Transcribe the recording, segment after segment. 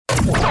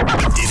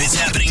If it's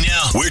happening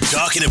now, we're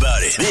talking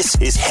about it. This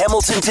is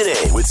Hamilton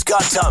Today with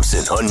Scott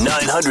Thompson on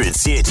 900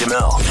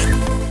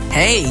 CHML.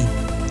 Hey,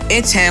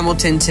 it's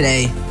Hamilton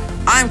Today.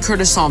 I'm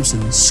Curtis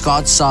Thompson,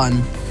 Scott's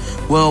son.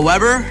 Will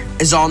Weber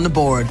is on the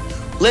board.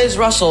 Liz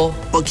Russell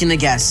booking the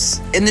guests.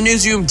 In the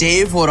newsroom,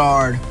 Dave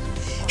Woodard.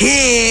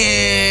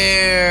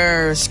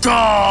 Here's Scott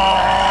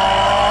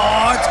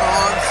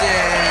Thompson.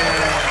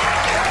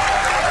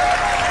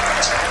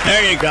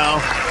 There you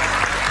go.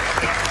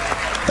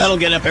 That'll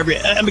get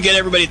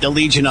everybody at the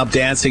Legion up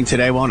dancing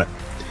today, won't it?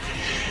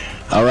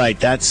 All right,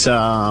 that's where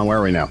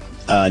are we now?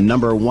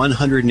 Number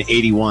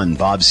 181,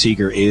 Bob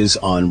Seger is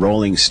on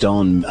Rolling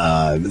Stone,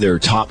 their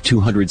top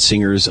 200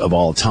 singers of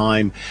all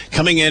time.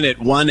 Coming in at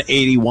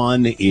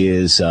 181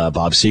 is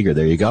Bob Seger.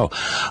 There you go.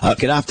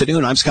 Good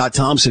afternoon. I'm Scott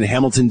Thompson,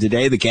 Hamilton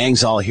Today. The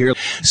gang's all here.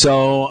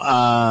 So,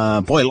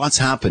 boy, lots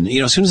happened. You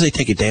know, as soon as I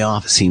take a day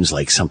off, it seems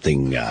like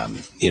something,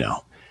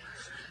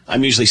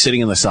 I'm usually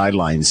sitting on the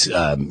sidelines,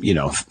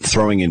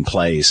 throwing in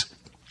plays.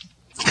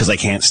 Because I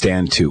can't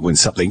stand to when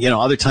something,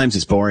 other times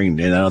it's boring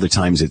and other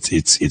times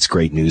it's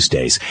great news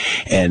days.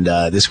 And,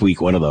 this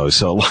week, one of those.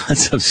 So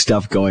lots of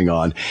stuff going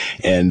on.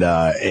 And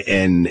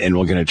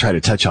we're going to try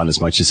to touch on as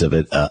much of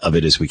it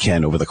as we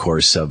can over the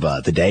course of,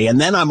 the day.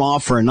 And then I'm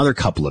off for another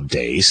couple of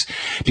days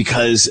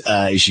because,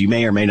 as you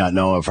may or may not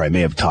know, or I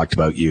may have talked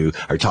about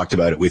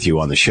it with you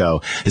on the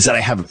show, is that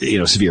I have,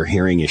 severe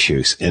hearing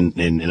issues.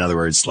 In other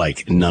words,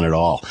 like none at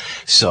all.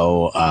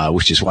 So,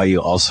 which is why you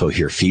also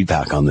hear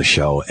feedback on the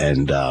show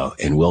and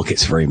Will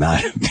gets very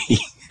mad at me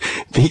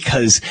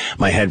because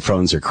my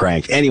headphones are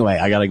cranked. Anyway,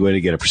 I got to go in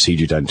and get a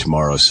procedure done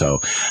tomorrow.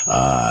 So,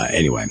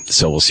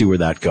 so we'll see where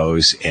that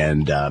goes.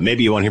 And,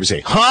 maybe you won't hear me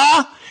say,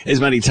 huh? As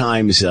many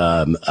times,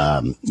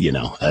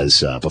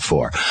 as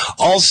before.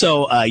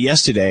 Also,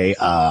 yesterday,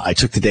 I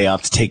took the day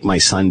off to take my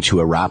son to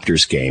a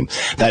Raptors game.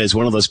 That is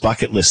one of those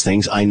bucket list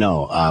things. I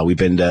know, we've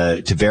been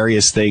to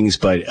various things,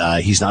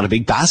 but, he's not a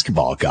big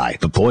basketball guy,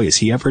 but boy, is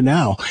he ever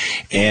now.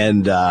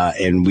 And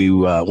we,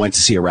 went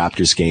to see a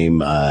Raptors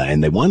game,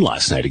 and they won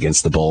last night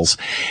against the Bulls.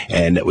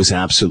 And it was an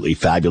absolutely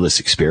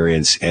fabulous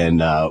experience. And,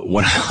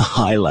 one of the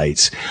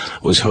highlights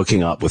was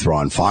hooking up with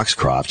Ron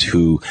Foxcroft,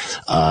 who,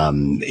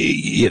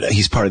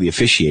 he's part of the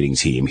officiating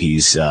team.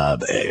 He's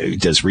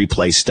does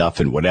replay stuff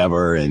and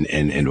whatever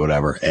and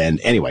whatever. And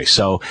anyway,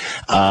 so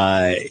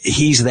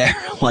he's there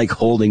like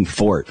holding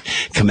fort,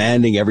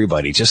 commanding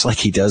everybody, just like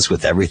he does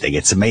with everything.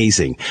 It's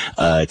amazing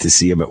to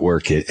see him at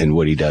work and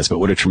what he does. But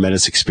what a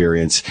tremendous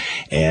experience.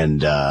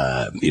 And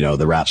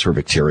the Raps were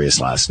victorious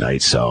last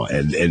night. So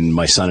and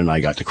my son and I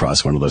got to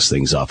cross one of those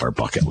things off our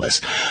bucket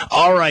list.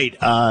 All right,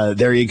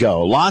 there you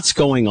go. Lots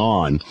going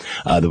on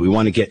that we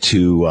want to get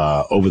to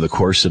over the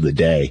course of the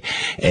day.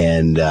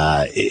 And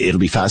it'll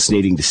be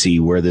fascinating to see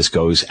where this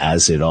goes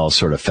as it all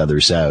sort of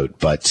feathers out.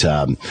 But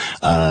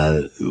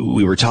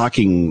we were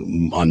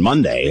talking on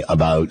Monday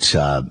about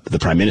the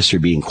Prime Minister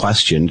being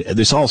questioned.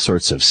 There's all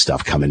sorts of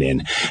stuff coming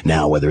in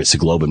now, whether it's the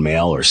Globe and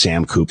Mail or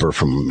Sam Cooper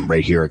from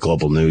right here at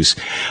Global News.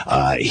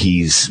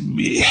 He's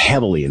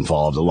heavily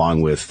involved,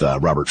 along with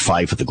Robert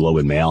Fife at the Globe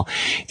and Mail.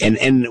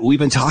 And we've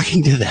been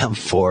talking to them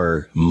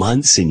for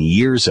months and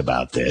years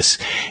about this,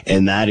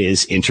 and that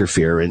is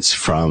interference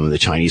from the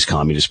Chinese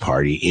Communist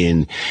Party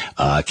in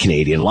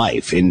Canadian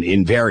life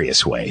in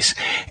various ways.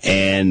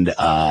 And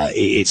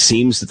it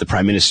seems that the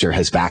Prime Minister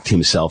has backed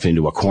himself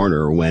into a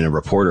corner when a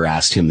reporter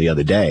asked him the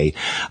other day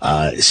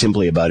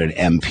simply about an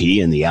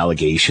MP and the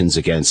allegations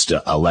against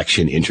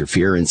election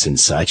interference and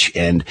such.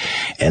 And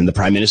the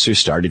Prime Minister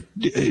started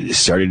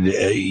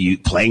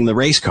playing the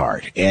race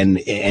card. And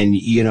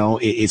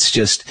it's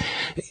just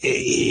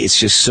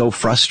so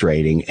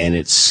frustrating, and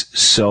it's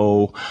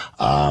so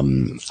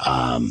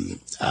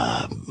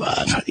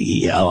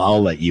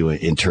I'll let you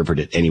interpret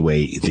it any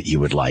way that you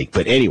would like.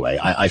 But anyway,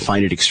 I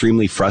find it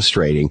extremely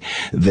frustrating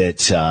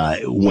that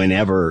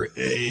whenever,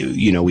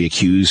 we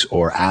accuse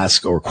or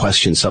ask or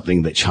question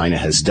something that China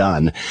has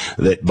done,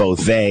 that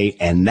both they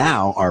and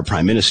now our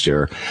Prime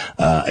Minister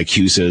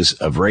accuses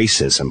of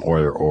racism,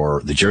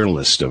 or the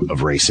journalist of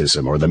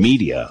racism, or the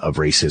media of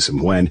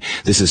racism, when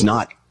this is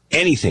not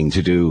anything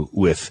to do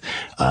with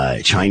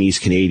Chinese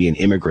Canadian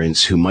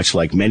immigrants who, much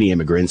like many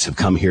immigrants, have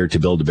come here to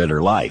build a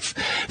better life.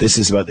 This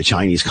is about the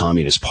Chinese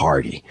Communist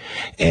Party,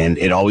 and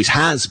it always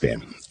has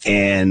been.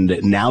 And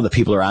now that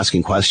people are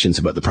asking questions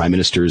about the Prime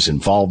Minister's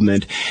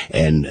involvement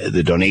and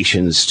the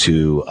donations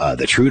to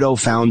the Trudeau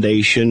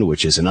Foundation,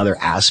 which is another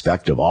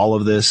aspect of all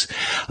of this,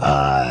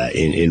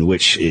 in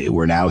which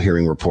we're now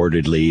hearing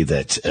reportedly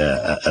that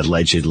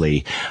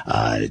allegedly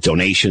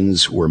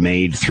donations were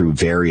made through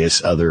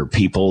various other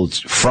people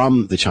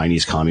from the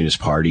Chinese Communist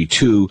Party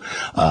to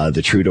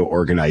the Trudeau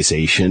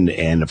organization.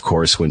 And of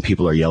course, when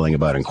people are yelling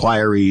about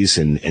inquiries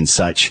and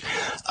such,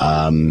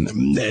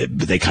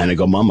 they kind of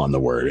go mum on the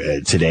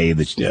word. Today today,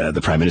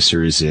 the Prime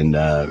Minister is in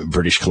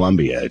British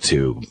Columbia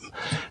to,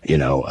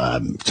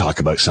 talk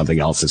about something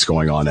else that's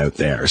going on out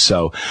there.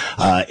 So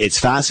it's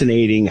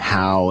fascinating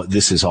how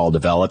this has all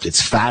developed.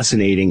 It's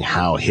fascinating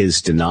how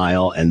his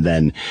denial and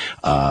then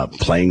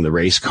playing the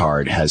race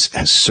card has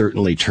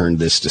certainly turned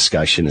this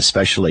discussion,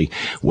 especially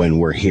when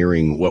we're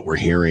hearing what we're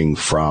hearing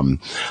from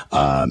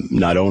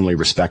not only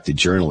respected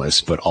journalists,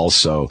 but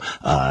also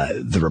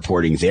the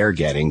reporting they're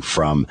getting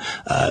from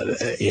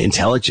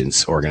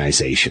intelligence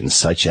organizations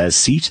such as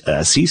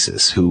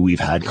CSIS, who we've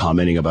had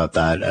commenting about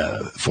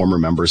that, former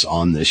members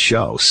on this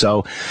show.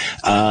 So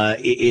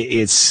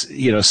it's,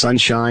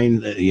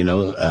 sunshine,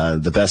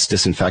 the best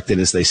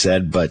disinfectant, as they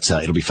said, but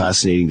it'll be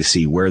fascinating to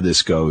see where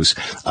this goes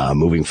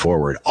moving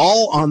forward.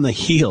 All on the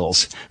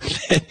heels.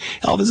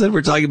 All of a sudden,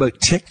 we're talking about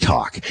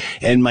TikTok,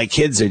 and my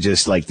kids are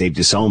just like, they've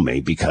disowned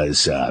me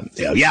because,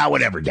 yeah,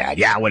 whatever, Dad.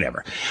 Yeah,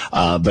 whatever.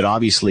 But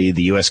obviously,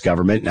 the U.S.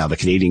 government, now the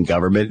Canadian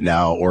government,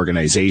 now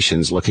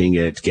organizations looking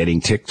at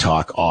getting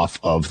TikTok off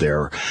of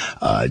their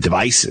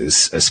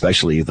devices,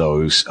 especially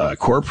those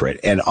corporate.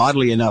 And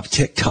oddly enough,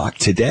 TikTok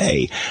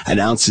today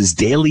announces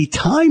daily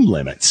time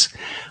limits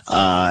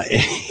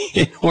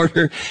in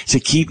order to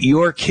keep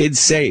your kids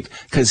safe.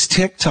 Because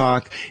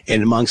TikTok,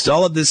 and amongst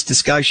all of this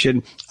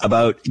discussion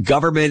about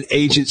government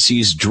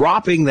agencies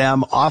dropping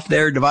them off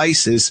their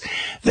devices,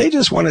 they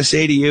just want to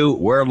say to you,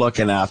 we're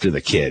looking after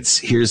the kids.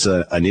 Here's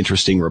an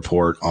interesting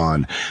report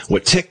on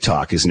what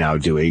TikTok is now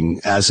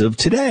doing as of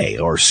today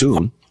or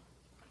soon.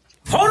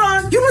 Hold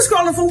on, you've been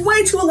scrolling for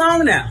way too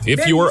long now.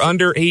 If you are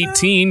under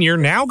 18, you're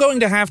now going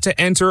to have to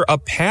enter a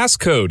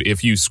passcode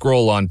if you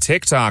scroll on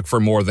TikTok for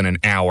more than an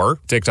hour.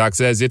 TikTok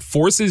says it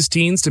forces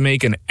teens to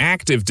make an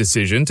active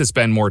decision to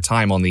spend more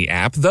time on the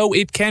app, though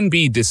it can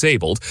be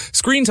disabled.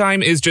 Screen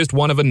time is just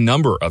one of a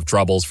number of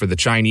troubles for the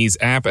Chinese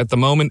app at the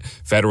moment.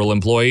 Federal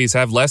employees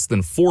have less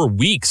than 4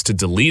 weeks to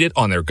delete it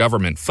on their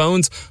government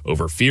phones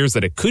over fears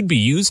that it could be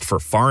used for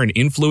foreign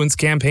influence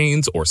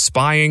campaigns or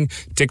spying.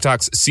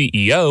 TikTok's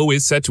CEO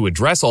is set to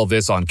address all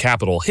this on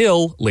Capitol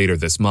Hill later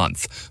this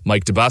month.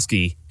 Mike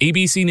Dubusky,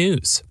 ABC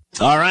News.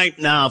 All right.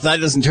 Now, if that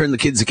doesn't turn the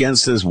kids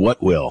against us,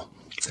 what will?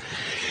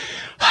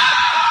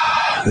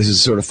 This is a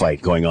sort of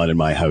fight going on in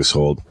my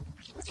household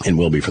and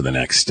will be for the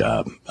next,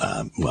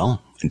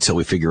 until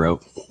we figure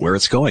out where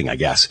it's going, I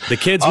guess. The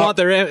kids want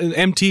their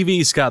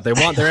MTV, Scott. They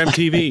want their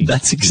MTV.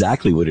 That's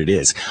exactly what it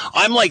is.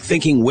 I'm like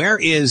thinking, where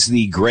is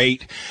the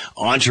great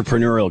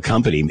entrepreneurial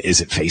company?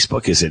 Is it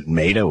Facebook? Is it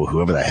Meta? Or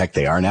whoever the heck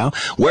they are now?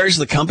 Where's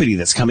the company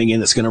that's coming in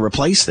that's going to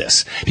replace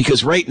this?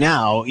 Because right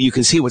now, you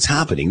can see what's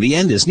happening. The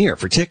end is near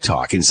for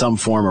TikTok in some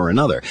form or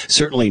another.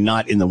 Certainly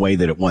not in the way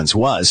that it once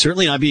was.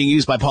 Certainly not being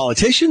used by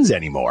politicians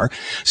anymore.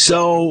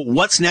 So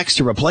what's next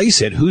to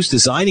replace it? Who's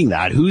designing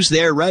that? Who's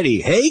there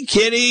ready? Hey,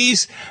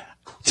 kiddies!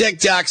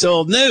 TikTok's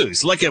old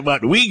news. Look at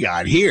what we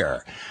got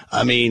here.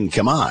 I mean,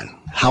 come on.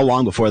 How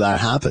long before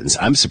that happens?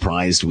 I'm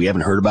surprised we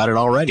haven't heard about it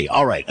already.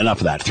 All right, enough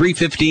of that.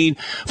 3:15,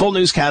 full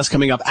newscast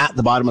coming up at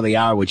the bottom of the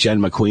hour with Jen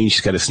McQueen.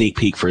 She's got a sneak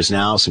peek for us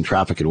now, some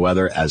traffic and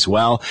weather as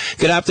well.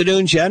 Good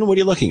afternoon, Jen. What are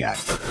you looking at?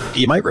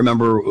 You might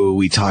remember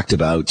we talked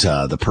about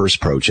the Purse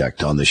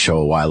Project on the show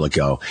a while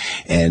ago,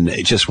 and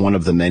just one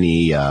of the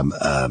many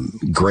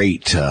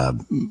great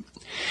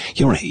you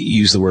don't want to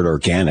use the word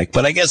organic,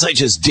 but I guess I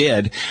just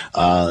did.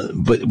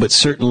 But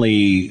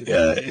certainly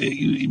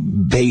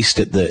based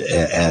at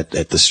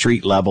the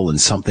street level, and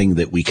something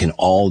that we can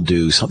all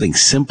do, something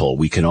simple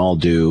we can all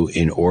do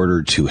in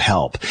order to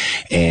help,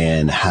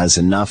 and has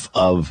enough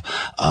of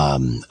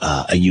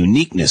a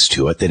uniqueness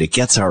to it that it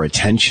gets our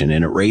attention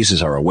and it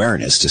raises our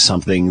awareness to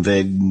something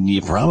that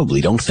you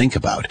probably don't think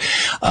about.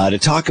 To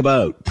talk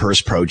about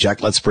Purse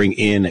Project, let's bring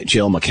in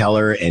Jill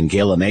McKellar and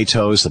Gayla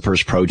Matos, the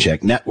Purse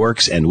Project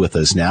Networks, and with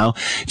us now.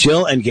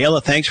 Jill and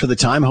Gayla, thanks for the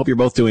time. Hope you're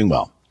both doing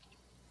well.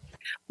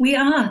 We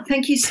are.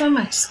 Thank you so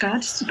much, Scott.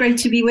 It's great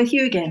to be with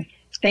you again.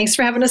 Thanks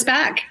for having us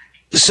back.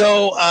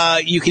 So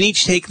you can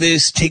each take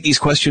these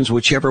questions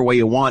whichever way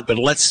you want, but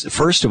let's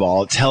first of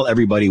all tell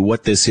everybody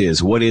what this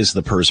is. What is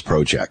the Purse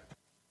Project?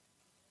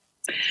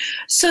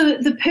 So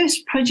the Purse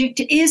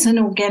Project is an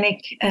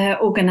organic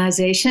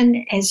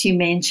organization, as you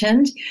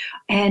mentioned,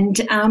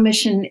 and our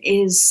mission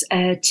is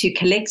to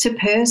collect a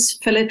purse,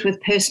 fill it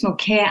with personal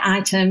care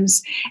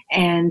items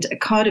and a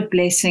card of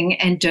blessing,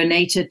 and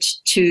donate it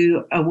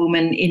to a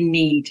woman in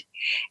need.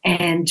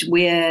 And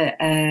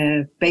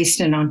we're based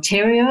in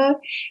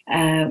Ontario,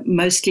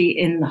 mostly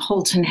in the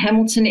Halton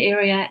Hamilton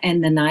area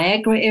and the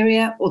Niagara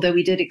area, although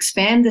we did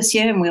expand this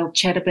year, and we'll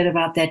chat a bit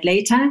about that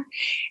later.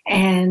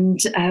 And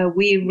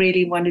we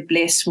really want to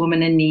bless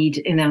women in need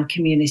in our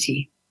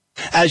community.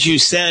 As you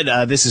said,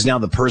 this is now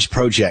the Purse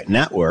Project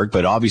Network,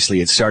 but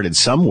obviously it started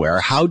somewhere.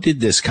 How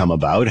did this come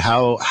about?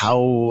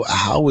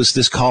 How was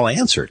this call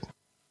answered?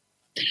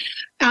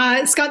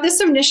 Scott,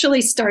 this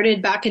initially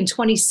started back in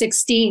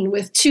 2016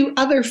 with two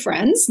other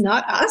friends,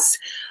 not us,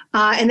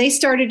 And they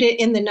started it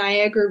in the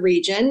Niagara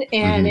region,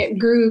 and it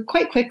grew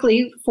quite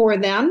quickly for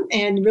them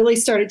and really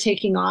started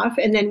taking off.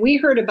 And then we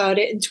heard about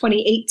it in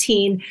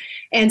 2018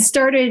 and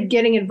started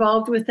getting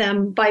involved with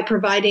them by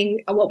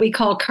providing what we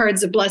call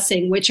cards of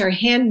blessing, which are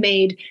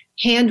handmade,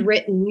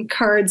 handwritten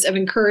cards of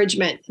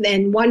encouragement.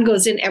 And one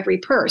goes in every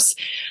purse.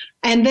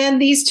 And then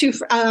these two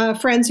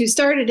friends who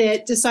started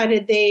it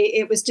decided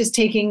it was just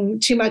taking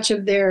too much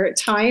of their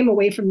time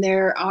away from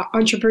their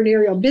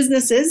entrepreneurial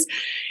businesses.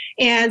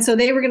 And so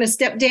they were going to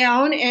step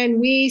down, and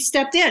we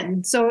stepped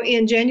in. So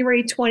in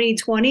January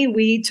 2020,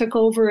 we took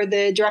over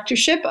the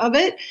directorship of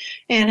it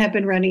and have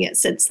been running it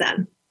since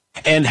then.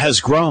 And has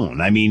grown.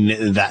 I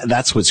mean,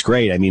 that's what's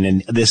great. I mean,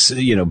 and this,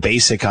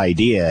 basic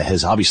idea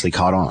has obviously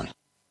caught on.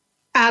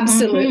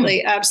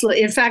 Absolutely.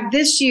 Absolutely. In fact,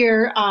 this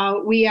year,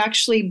 we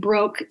actually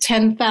broke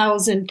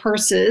 10,000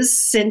 purses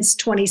since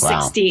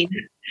 2016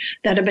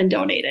 that have been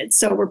donated.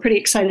 So we're pretty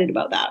excited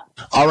about that.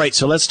 All right.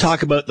 So let's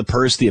talk about the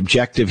purse, the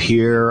objective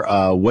here,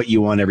 what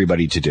you want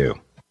everybody to do.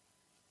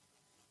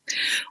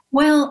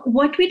 Well,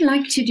 what we'd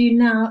like to do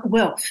now,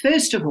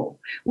 first of all,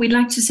 we'd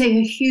like to say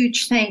a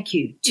huge thank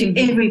you to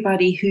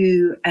everybody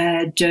who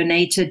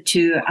donated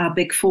to our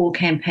Big Fall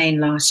campaign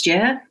last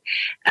year.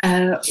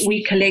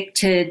 We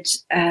collected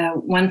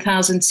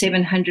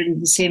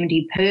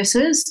 1,770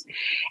 purses,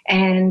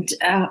 and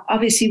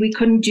obviously we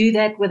couldn't do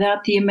that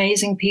without the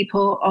amazing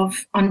people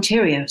of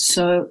Ontario.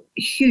 So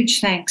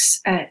huge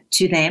thanks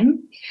to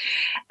them.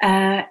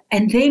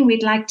 And then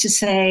we'd like to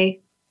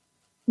say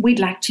we'd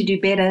like to do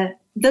better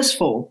this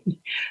fall.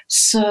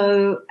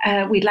 So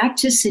we'd like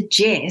to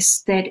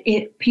suggest that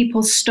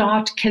people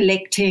start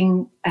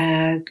collecting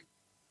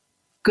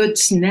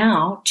goods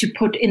now to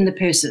put in the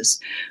purses.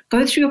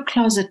 Go through your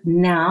closet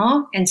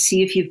now and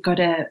see if you've got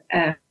a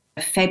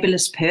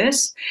fabulous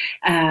purse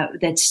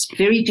that's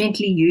very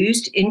gently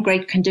used, in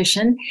great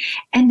condition.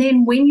 And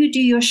then when you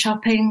do your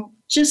shopping,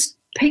 just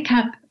pick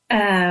up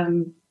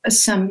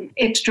some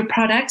extra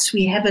products.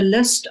 We have a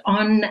list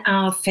on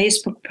our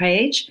Facebook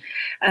page,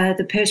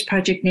 the Purse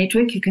Project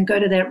Network. You can go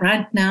to that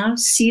right now,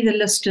 see the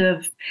list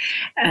of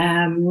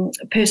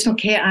personal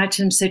care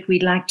items that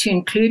we'd like to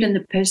include in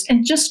the purse,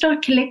 and just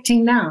start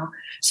collecting now,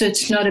 so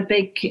it's not a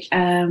big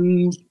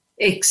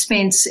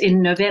expense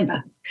in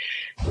November.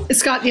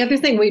 Scott, the other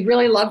thing we'd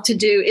really love to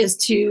do is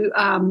to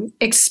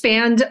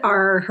expand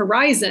our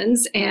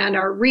horizons and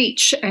our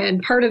reach.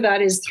 And part of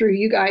that is through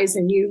you guys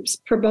and you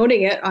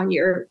promoting it on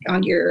your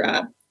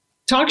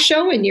talk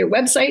show and your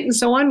website and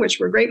so on, which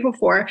we're grateful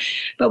for.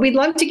 But we'd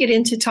love to get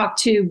in to talk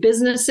to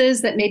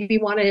businesses that maybe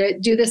want to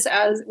do this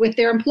as with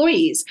their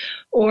employees,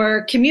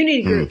 or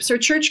community groups or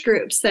church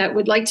groups that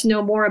would like to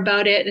know more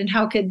about it, and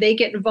how could they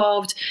get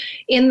involved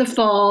in the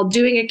fall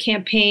doing a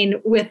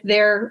campaign with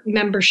their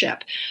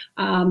membership.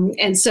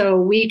 And so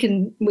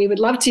we would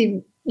love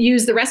to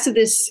use the rest of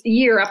this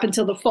year up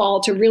until the fall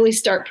to really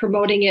start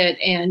promoting it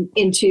and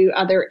into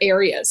other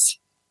areas.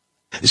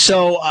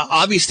 So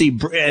obviously,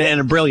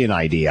 and a brilliant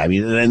idea. I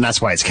mean, and that's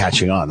why it's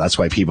catching on. That's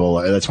why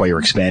you're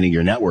expanding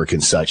your network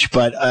and such.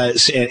 But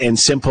and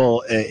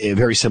simple,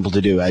 very simple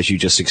to do, as you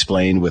just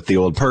explained with the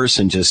old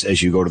person. Just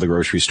as you go to the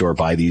grocery store,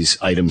 buy these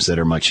items that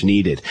are much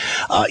needed.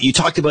 You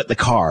talked about the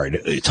card.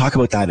 Talk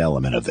about that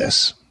element of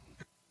this.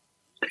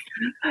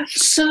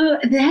 So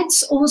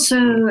that's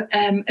also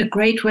a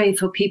great way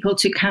for people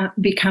to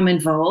become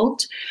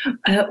involved.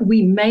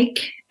 We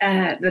make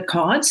the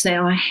cards. They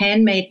are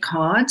handmade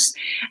cards.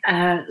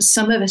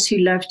 Some of us who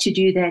love to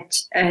do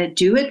that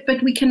do it,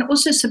 but we can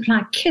also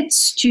supply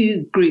kits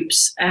to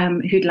groups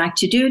who'd like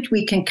to do it.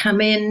 We can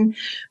come in,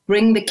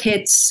 bring the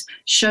kits,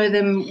 show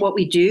them what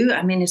we do.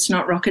 I mean, it's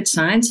not rocket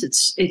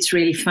science. It's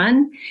really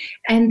fun.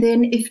 And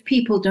then if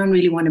people don't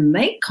really want to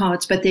make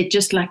cards, but they'd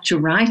just like to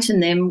write in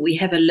them, we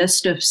have a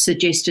list of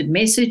suggested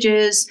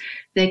messages.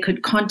 They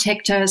could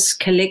contact us,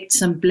 collect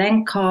some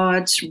blank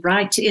cards,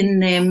 write in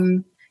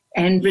them,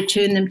 and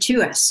return them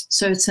to us.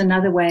 So it's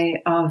another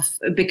way of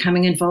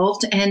becoming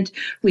involved. And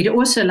we'd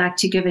also like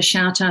to give a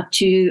shout out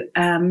to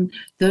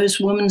those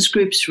women's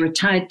groups,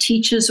 retired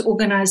teachers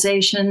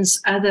organizations,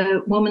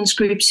 other women's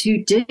groups who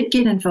did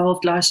get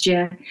involved last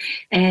year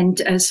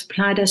and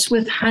supplied us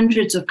with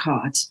hundreds of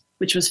cards,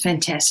 which was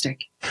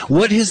fantastic.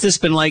 What has this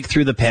been like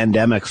through the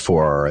pandemic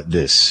for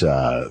this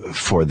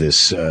network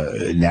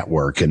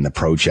and the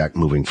project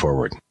moving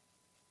forward?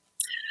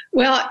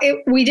 Well,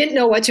 we didn't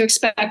know what to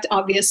expect,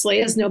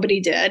 obviously, as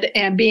nobody did.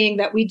 And being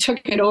that we took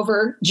it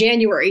over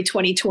January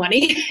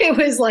 2020, it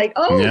was like,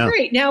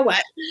 great, now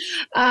what?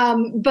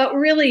 But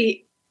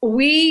really,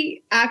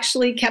 we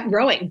actually kept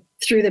growing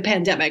through the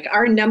pandemic.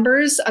 Our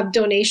numbers of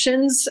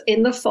donations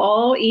in the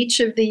fall, each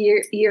of the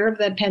year of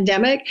the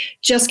pandemic,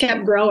 just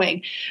kept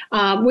growing,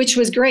 which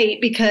was great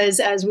because,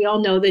 as we all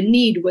know, the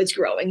need was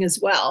growing as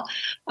well.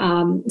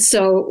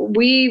 So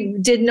we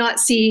did not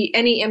see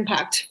any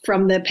impact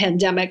from the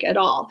pandemic at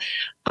all.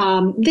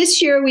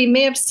 This year, we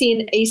may have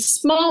seen a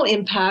small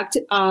impact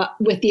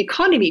with the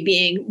economy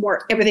being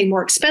everything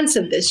more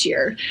expensive this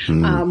year.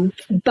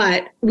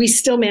 But we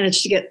still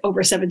managed to get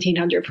over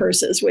 1,700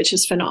 purses, which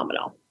is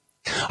phenomenal.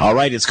 All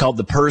right, it's called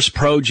the Purse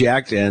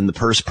Project and the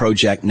Purse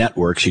Project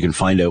Networks. You can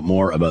find out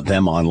more about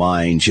them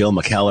online. Jill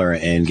McKellar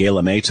and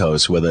Gayla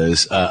Matos with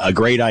us. A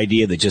great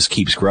idea that just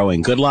keeps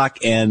growing. Good luck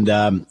and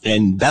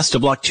best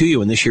of luck to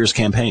you in this year's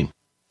campaign.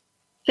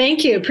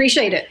 Thank you.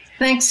 Appreciate it.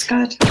 Thanks,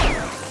 Scott.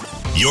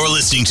 You're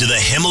listening to the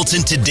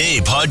Hamilton Today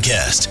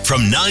podcast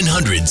from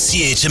 900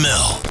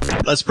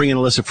 CHML. Let's bring in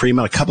Alyssa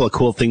Freeman. A couple of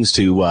cool things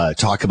to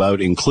talk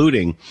about,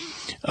 including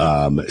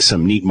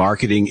some neat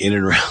marketing in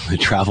and around the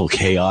travel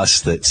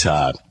chaos that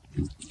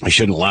I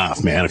shouldn't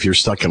laugh, man. If you're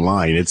stuck in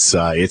line, it's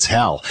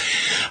hell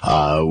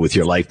with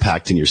your life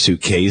packed in your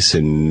suitcase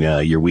and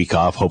your week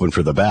off, hoping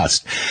for the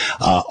best.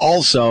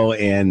 Also,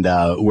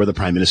 where the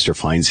Prime Minister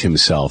finds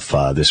himself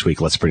this week,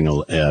 let's bring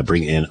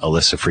in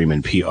Alyssa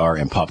Freeman, PR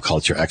and pop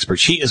culture expert.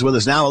 She is with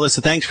us now.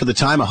 Alyssa, thanks for the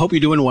time. I hope you're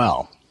doing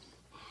well.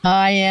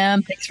 I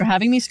am. Thanks for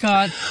having me,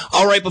 Scott.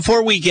 All right.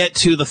 Before we get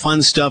to the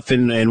fun stuff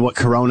and what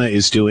Corona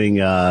is doing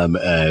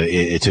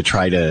to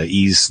try to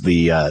ease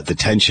the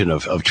tension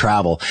of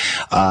travel,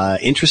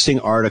 interesting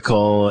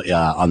article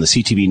on the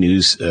CTV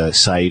News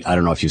site. I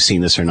don't know if you've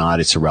seen this or not.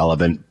 It's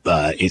irrelevant.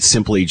 It's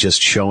simply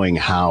just showing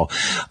how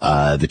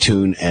the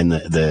tune and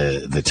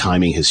the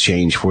timing has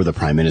changed for the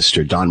Prime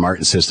Minister. Don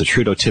Martin says the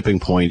Trudeau tipping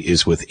point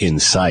is within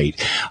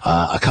sight.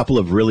 A couple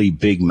of really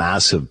big,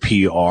 massive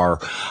PR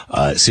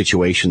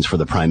situations for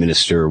the Prime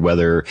Minister,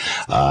 whether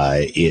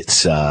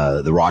it's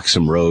the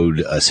Roxham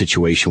Road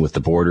situation with the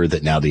border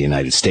that now the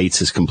United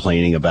States is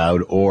complaining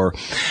about, or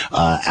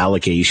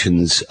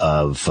allegations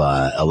of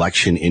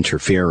election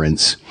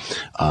interference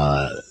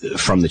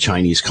from the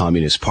Chinese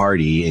Communist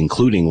Party,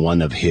 including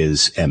one of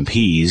his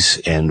MPs.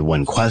 And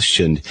when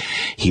questioned,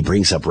 he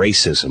brings up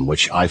racism,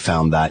 which I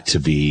found that to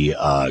be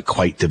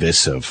quite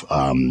divisive.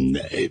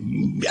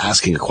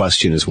 Asking a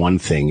question is one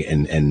thing,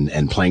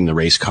 and playing the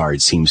race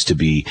card seems to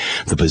be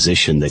the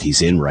position that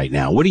he's in right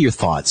now. What are your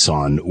thoughts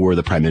on where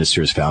the Prime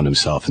Minister has found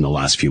himself in the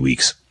last few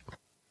weeks?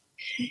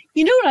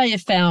 You know what I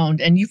have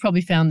found, and you've probably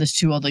found this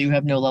too, although you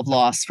have no love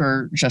lost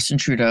for Justin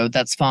Trudeau,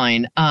 that's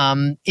fine,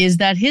 is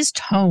that his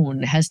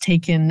tone has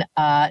taken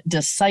a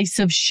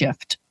decisive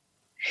shift.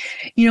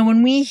 You know,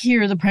 when we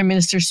hear the Prime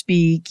Minister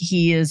speak,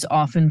 he is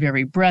often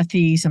very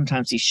breathy.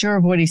 Sometimes he's sure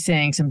of what he's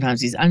saying.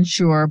 Sometimes he's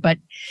unsure. But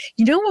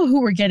you know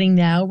who we're getting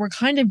now? We're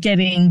kind of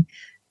getting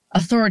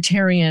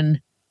authoritarian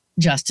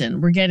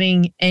Justin. We're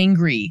getting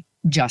angry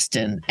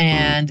Justin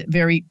and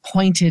very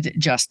pointed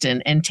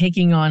Justin and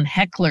taking on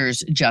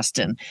hecklers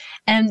Justin.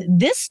 And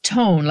this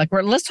tone,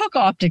 let's talk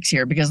optics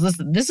here, because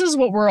listen, this is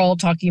what we're all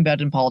talking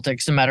about in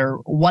politics, no matter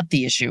what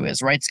the issue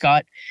is, right,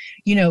 Scott?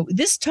 You know,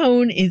 this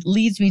tone, it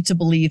leads me to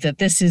believe that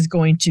this is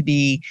going to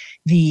be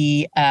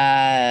the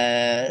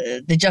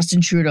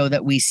Justin Trudeau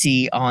that we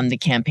see on the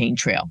campaign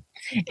trail.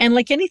 And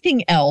like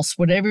anything else,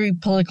 what every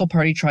political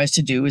party tries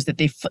to do is that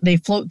they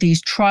float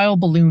these trial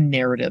balloon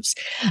narratives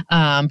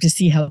to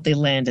see how they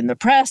land in the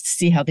press, to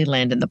see how they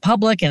land in the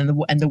public, and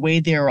the way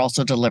they are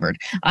also delivered.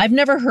 I've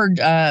never heard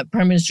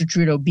Prime Minister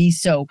Trudeau be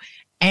so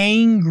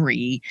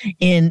angry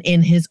in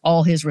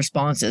all his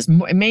responses.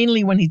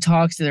 Mainly when he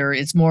talks,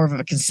 it's more of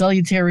a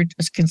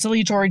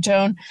conciliatory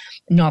tone.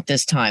 Not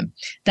this time.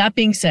 That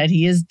being said,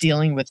 he is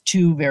dealing with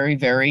two very,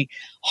 very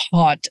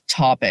hot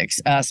topics,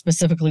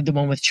 specifically the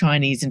one with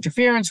Chinese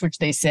interference, which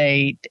they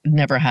say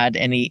never had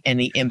any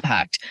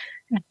impact.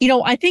 You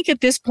know, I think at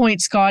this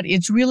point, Scott,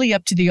 it's really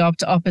up to the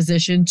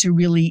opposition to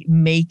really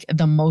make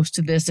the most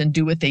of this and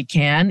do what they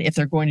can if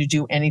they're going to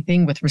do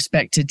anything with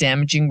respect to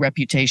damaging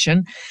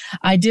reputation.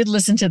 I did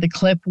listen to the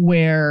clip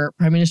where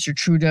Prime Minister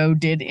Trudeau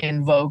did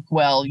invoke,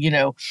 sort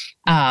of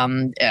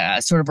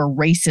a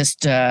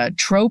racist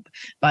trope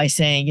by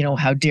saying, you know,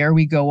 how dare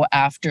we go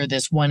after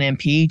this one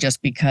MP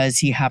just because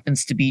he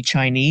happens to be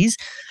Chinese.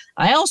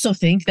 I also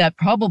think that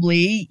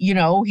probably, you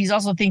know, he's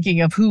also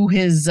thinking of who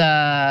his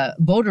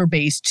voter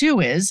base too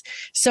is.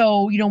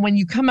 So, you know, when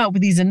you come out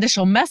with these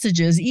initial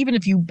messages, even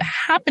if you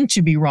happen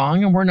to be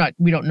wrong, and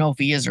we don't know if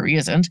he is or he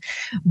isn't,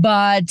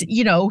 but,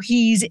 you know,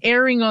 he's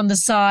erring on the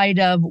side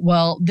of,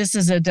 well, this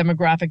is a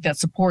demographic that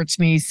supports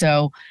me.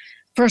 So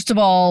first of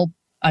all,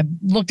 I've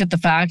looked at the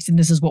facts and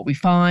this is what we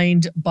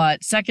find.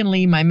 But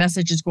secondly, my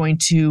message is going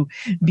to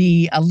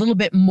be a little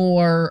bit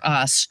more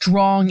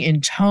strong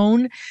in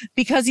tone,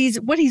 because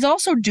what he's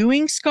also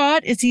doing,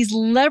 Scott, is he's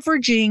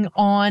leveraging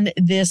on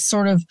this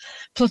sort of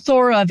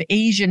plethora of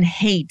Asian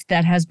hate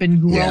that has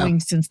been growing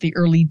since the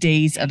early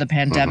days of the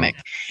pandemic.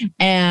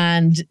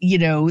 And, you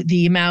know,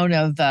 the amount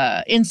of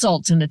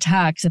insults and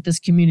attacks that this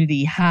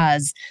community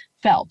has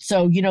felt.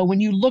 So, you know, when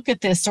you look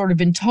at this sort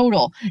of in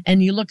total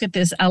and you look at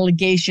this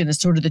allegation as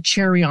sort of the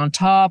cherry on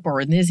top,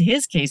 or in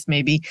his case,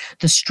 maybe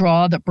the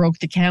straw that broke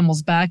the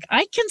camel's back,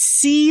 I can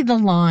see the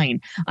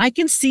line. I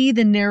can see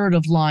the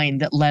narrative line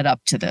that led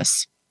up to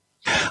this.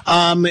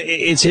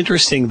 It's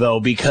interesting, though,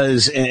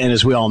 because, and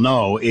as we all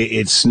know,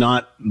 it's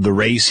not the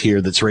race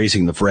here that's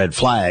raising the red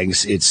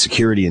flags. It's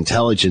security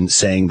intelligence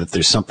saying that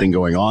there's something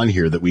going on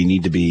here that we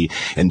need to be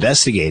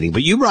investigating.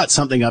 But you brought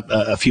something up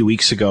a few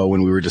weeks ago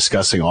when we were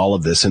discussing all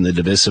of this and the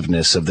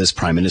divisiveness of this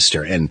prime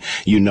minister. And,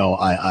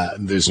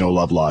 there's no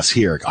love lost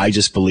here. I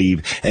just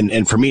believe,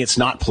 and for me, it's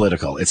not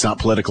political. It's not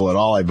political at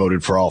all. I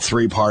voted for all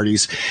three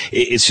parties.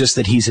 It's just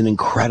that he's an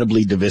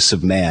incredibly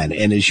divisive man.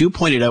 And as you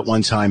pointed out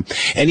one time,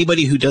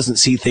 anybody who doesn't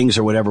see things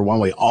or whatever one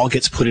way all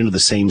gets put into the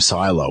same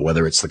silo,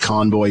 whether it's the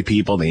convoy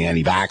people, the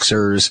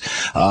anti-vaxxers,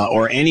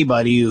 or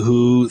anybody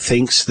who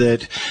thinks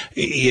that,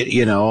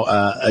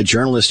 a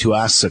journalist who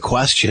asks a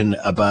question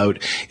about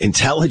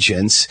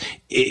intelligence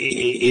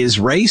is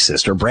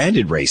racist or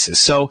branded racist.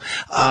 So,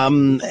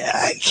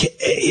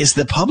 is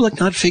the public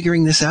not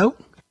figuring this out?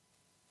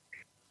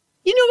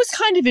 It's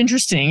kind of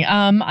interesting.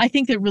 I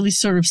think that really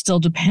sort of still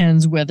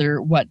depends what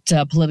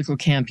political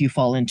camp you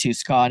fall into,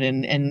 Scott,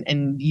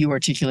 and you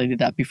articulated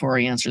that before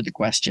I answered the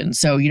question.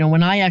 So,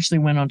 when I actually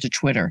went onto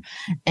Twitter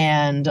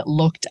and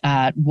looked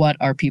at what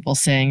are people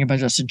saying about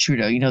Justin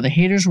Trudeau, the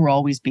haters will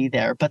always be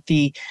there, but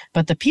the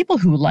people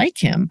who like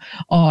him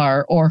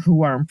or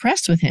who are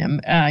impressed with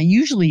him,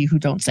 usually who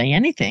don't say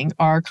anything,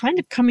 are kind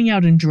of coming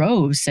out in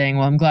droves saying,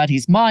 well, I'm glad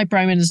he's my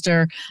prime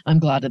minister. I'm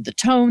glad of the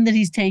tone that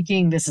he's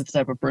taking. This is the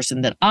type of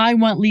person that I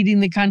want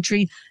leading the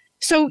country.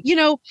 So,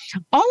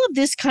 all of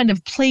this kind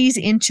of plays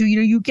into,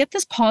 you get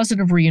this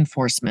positive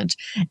reinforcement,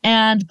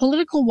 and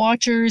political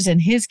watchers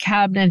and his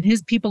cabinet,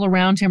 his people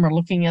around him are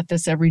looking at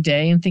this every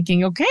day and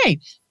thinking, okay,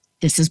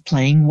 this is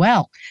playing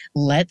well.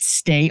 Let's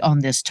stay on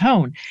this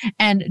tone.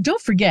 And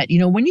don't forget,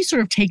 when you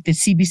sort of take the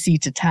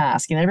CBC to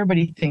task, and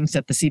everybody thinks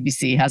that the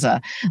CBC has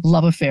a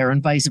love affair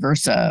and vice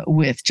versa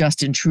with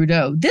Justin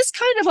Trudeau, this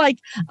kind of like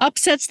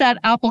upsets that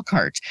apple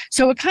cart.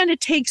 So it kind of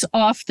takes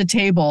off the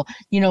table,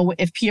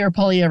 if Pierre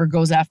Poilievre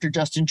goes after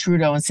Justin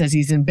Trudeau and says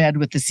he's in bed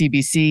with the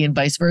CBC and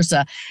vice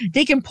versa,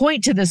 they can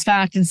point to this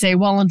fact and say,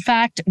 well, in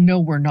fact, no,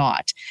 we're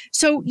not.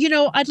 So,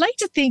 I'd like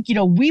to think,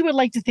 we would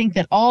like to think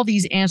that all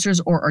these answers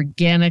are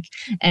organic,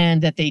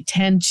 and that they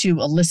tend to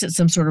elicit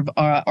some sort of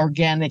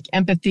organic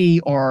empathy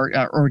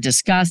or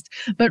disgust.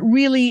 But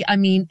really,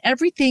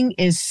 everything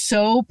is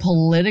so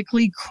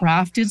politically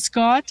crafted,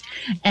 Scott,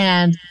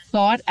 and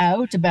thought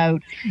out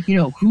about,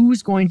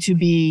 who's going to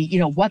be,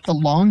 what the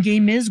long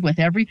game is with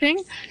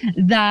everything,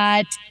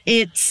 that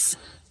it's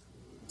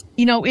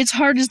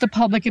hard as the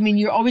public.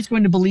 You're always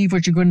going to believe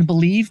what you're going to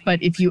believe,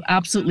 but if you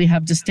absolutely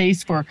have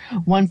distaste for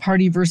one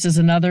party versus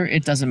another,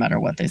 it doesn't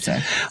matter what they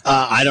say.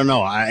 I don't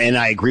know. And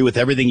I agree with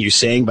everything you're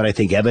saying, but I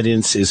think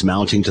evidence is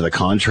mounting to the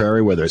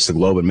contrary, whether it's the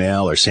Globe and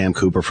Mail or Sam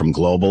Cooper from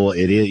Global.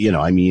 It is,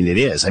 it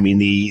is.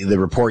 The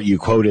report you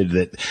quoted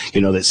that,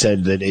 that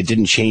said that it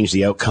didn't change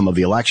the outcome of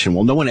the election.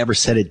 Well, no one ever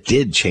said it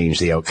did change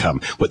the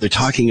outcome. What they're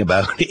talking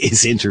about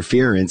is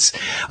interference,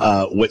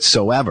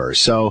 whatsoever.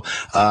 So,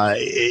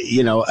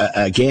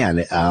 again,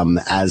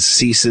 as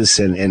CSIS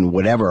and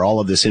whatever, all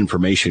of this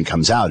information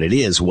comes out, it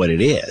is what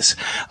it is.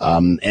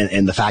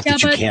 And the fact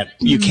that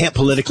you can't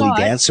politically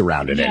dance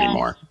around it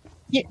anymore.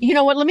 You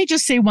know what? Let me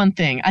just say one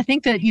thing. I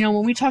think that,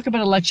 when we talk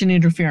about election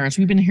interference,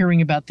 we've been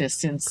hearing about this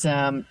since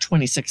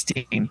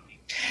 2016.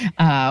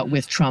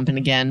 With Trump, and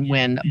again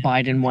when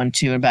Biden won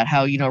too, about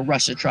how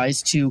Russia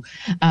tries to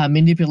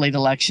manipulate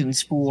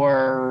elections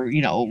for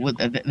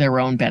with their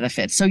own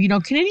benefit. So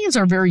Canadians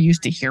are very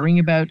used to hearing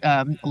about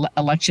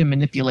election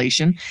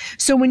manipulation.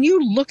 So when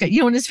you look at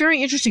and it's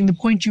very interesting the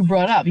point you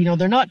brought up.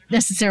 They're not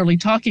necessarily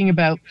talking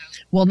about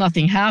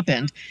nothing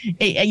happened.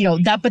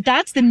 But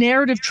that's the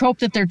narrative trope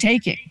that they're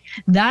taking.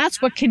 That's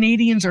what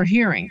Canadians are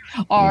hearing.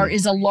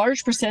 Is a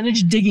large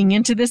percentage digging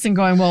into this and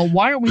going, well,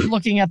 why aren't we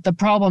looking at the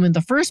problem in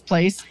the first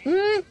place?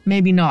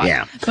 Maybe not.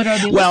 Yeah. But are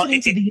they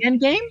listening to the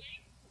end game?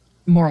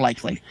 More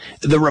likely.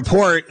 The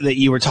report that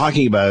you were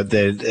talking about,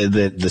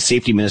 that the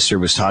safety minister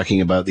was talking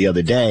about the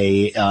other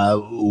day,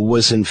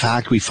 was in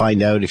fact, we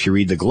find out if you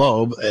read the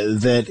Globe,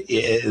 that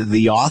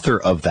the author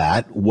of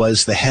that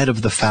was the head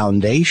of the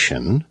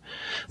foundation,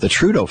 the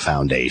Trudeau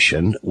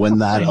Foundation, when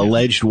that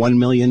alleged $1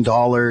 million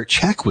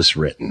check was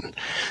written.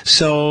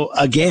 So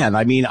again,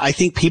 I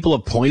think people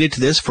have pointed to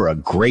this for a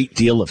great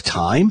deal of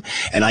time,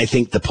 and I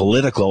think the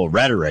political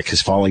rhetoric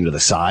is falling to the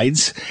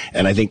sides,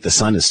 and I think the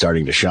sun is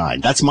starting to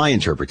shine. That's my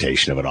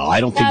interpretation of it all. I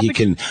don't think you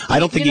can.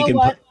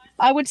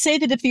 I would say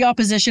that if the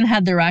opposition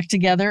had their act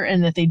together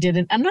and that they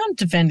didn't, I'm not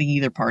defending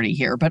either party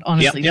here, but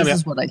honestly, this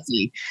is what I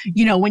see.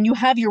 When you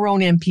have your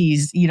own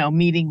MPs,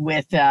 meeting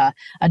with a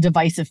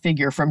divisive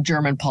figure from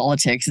German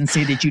politics and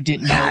say that you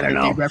didn't know that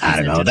they represented. I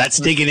don't know. That's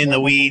digging in the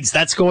weeds.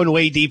 That's going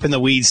way deep in the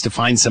weeds to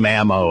find some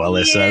ammo,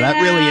 Alyssa.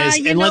 That really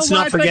is. And let's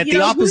not forget,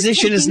 the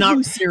opposition is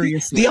not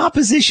seriously. The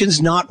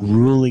opposition's not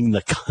ruling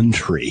the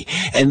country,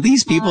 and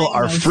these people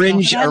are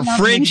fringe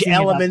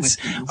elements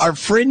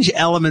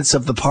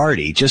of the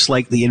party, just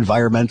like the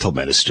environmental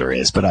minister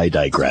is, but I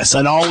digress.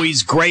 An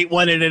always great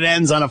one, and it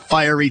ends on a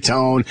fiery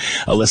tone.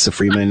 Alyssa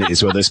Freeman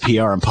is with us,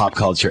 PR and pop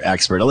culture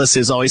expert. Alyssa,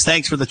 as always,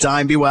 thanks for the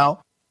time. Be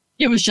well.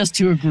 It was just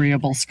too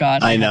agreeable,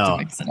 Scott. I know.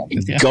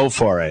 Go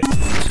for it.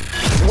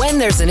 When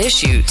there's an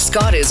issue,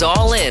 Scott is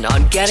all in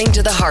on getting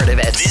to the heart of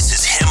it. This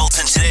is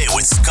Hamilton Today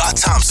with Scott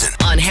Thompson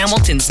on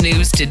Hamilton's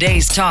News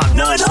Today's Talk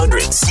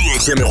 900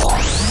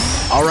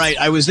 CHML. All right.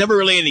 I was never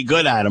really any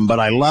good at them, but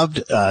I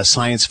loved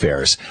science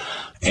fairs.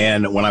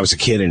 And when I was a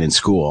kid and in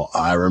school,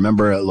 I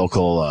remember a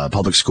local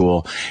public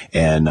school,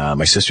 and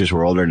my sisters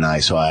were older than I,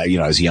 so I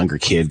was a younger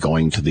kid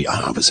going to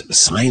was it a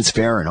science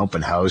fair, an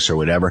open house or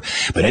whatever.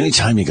 But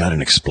anytime you got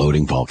an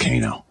exploding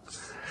volcano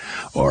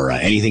or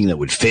anything that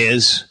would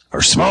fizz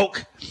or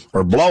smoke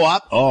or blow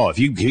up, if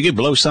you could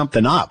blow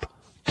something up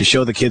to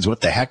show the kids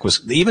what the heck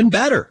was even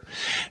better.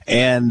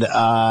 And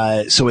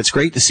so it's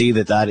great to see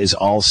that is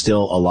all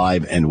still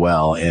alive and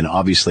well, and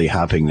obviously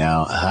happening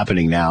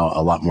now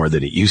a lot more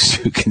than it used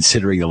to,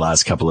 considering the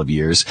last couple of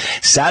years.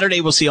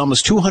 Saturday, we'll see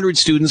almost 200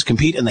 students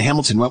compete in the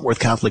Hamilton Wentworth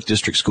Catholic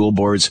District School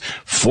Board's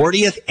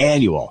 40th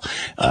annual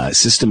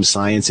Systems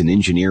Science and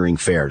Engineering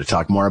Fair. To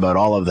talk more about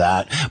all of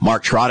that,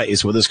 Mark Trotta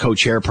is with us,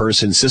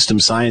 co-chairperson,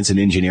 Systems Science and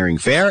Engineering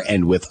Fair,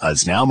 and with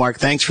us now. Mark,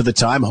 thanks for the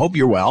time. Hope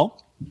you're well.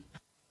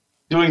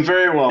 Doing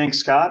very well. Thanks,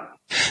 Scott.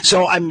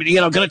 So I'm,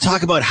 going to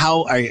talk about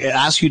I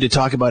ask you to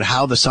talk about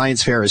how the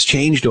science fair has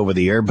changed over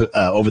the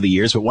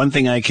years. But one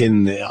thing I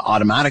can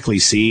automatically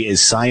see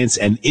is Science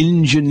and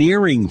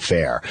Engineering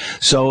Fair.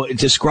 So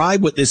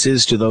describe what this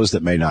is to those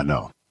that may not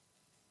know.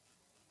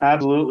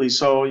 Absolutely.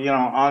 So,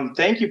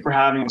 thank you for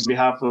having us on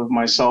behalf of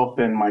myself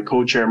and my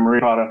co-chair,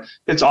 Maria Trotta.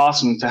 It's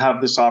awesome to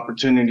have this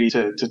opportunity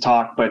to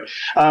talk. But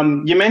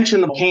you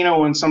mentioned the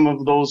volcano and some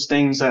of those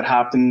things that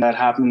happened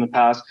in the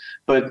past.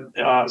 But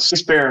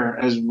Science Fair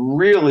has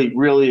really,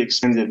 really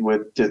expanded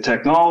with the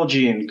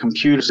technology and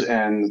computers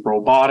and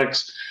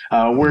robotics.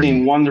 We're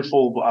doing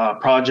wonderful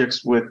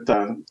projects with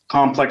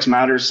complex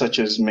matters such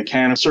as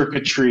mechanical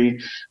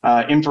circuitry,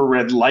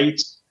 infrared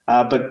light.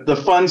 But the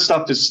fun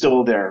stuff is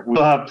still there.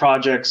 We'll have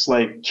projects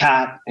like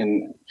CAT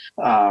and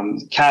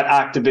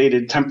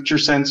CAT-activated temperature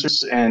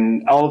sensors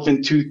and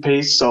elephant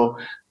toothpaste. So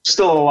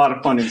still a lot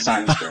of fun in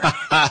science fair.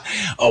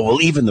 Oh,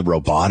 well, even the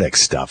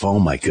robotics stuff. Oh,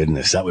 my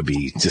goodness. That would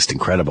be just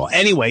incredible.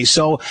 Anyway,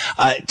 so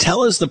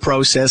tell us the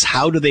process.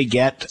 How do they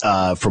get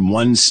from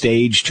one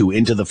stage to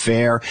into the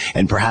fair,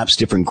 and perhaps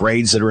different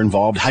grades that are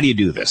involved? How do you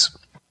do this?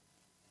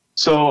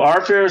 So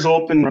our fair is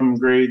open from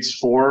grades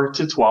 4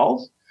 to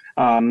 12.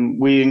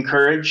 We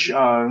encourage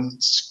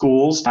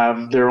schools to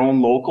have their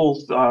own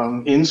local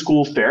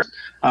in-school fair.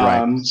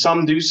 Right.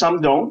 Some do,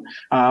 some don't.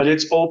 But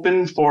it's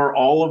open for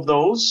all of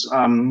those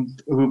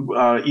who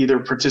either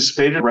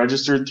participated or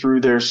registered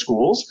through their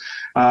schools.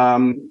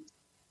 All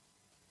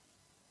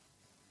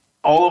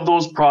of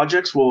those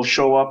projects will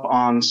show up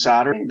on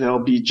Saturday. They'll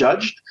be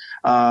judged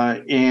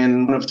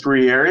in one of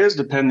 3 areas,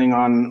 depending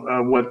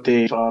on what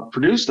they've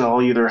produced.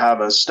 They'll either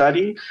have a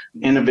study,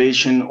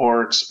 innovation,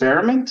 or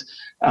experiment.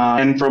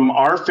 And from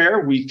our fair,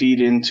 we feed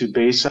into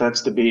BASA.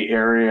 That's the Bay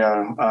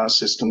Area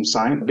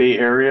Bay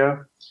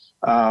Area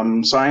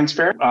Science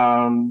Fair.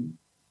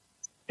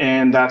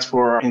 And that's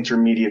for our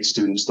intermediate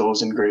students,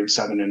 those in grade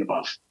 7 and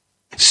above.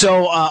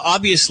 So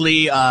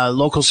obviously,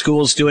 local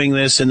schools doing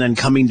this and then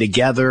coming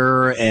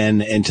together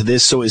and to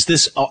this. So is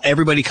this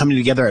everybody coming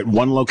together at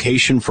one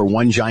location for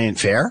one giant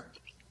fair?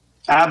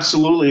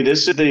 Absolutely.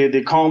 This is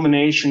the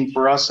culmination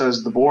for us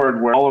as the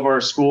board, where all of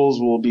our schools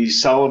will be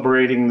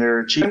celebrating their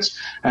achievements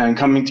and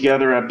coming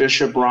together at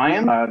Bishop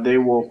Ryan. They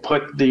will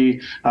put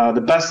the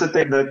best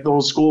that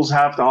those schools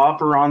have to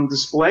offer on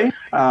display,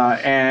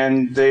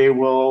 and they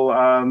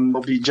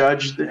will be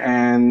judged.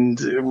 And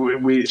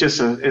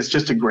it's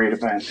just a great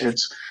event.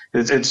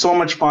 It's so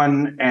much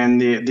fun,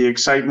 and the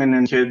excitement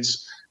in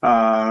kids.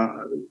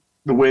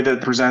 The way that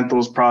they present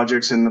those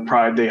projects and the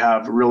pride they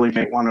have really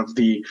make one of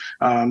the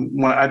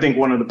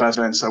best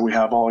events that we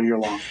have all year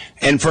long.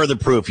 And further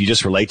proof, you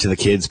just relate to the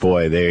kids,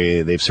 boy,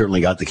 they've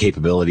certainly got the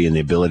capability and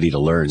the ability to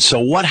learn. So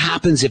what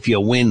happens if you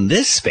win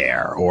this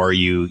fair or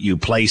you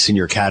place in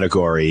your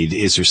category?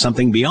 Is there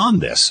something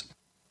beyond this?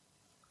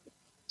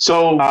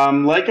 So,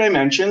 like I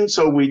mentioned,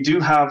 we do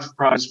have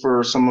prizes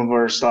for some of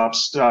our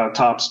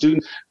top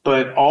students,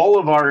 but all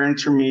of our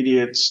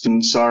intermediate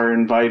students are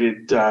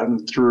invited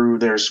through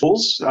their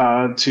schools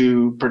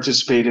to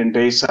participate in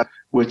BASA,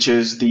 which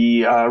is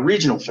the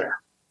regional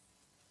fair.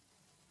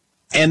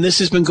 And this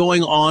has been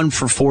going on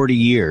for 40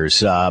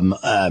 years.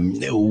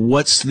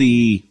 What's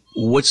the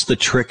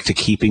trick to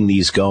keeping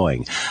these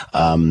going?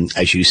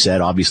 As you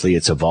said, obviously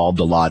it's evolved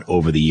a lot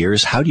over the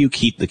years. How do you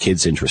keep the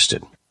kids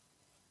interested?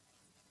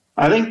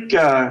 I think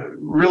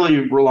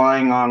really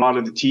relying on a lot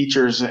of the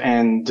teachers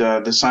and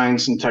the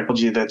science and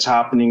technology that's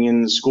happening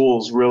in the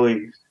schools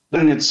really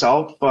in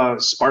itself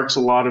sparks a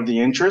lot of the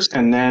interest,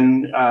 and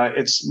then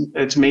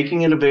it's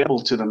making it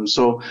available to them.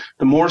 So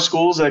the more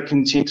schools that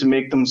continue to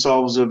make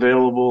themselves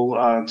available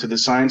to the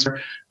science,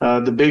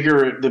 the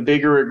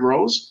bigger it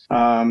grows.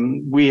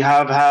 We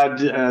have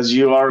had, as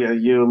you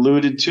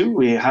alluded to,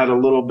 we had a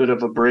little bit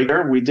of a break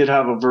there. We did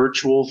have a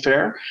virtual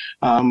fair,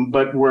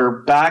 but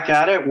we're back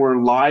at it. We're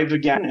live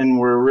again, and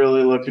we're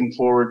really looking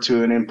forward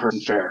to an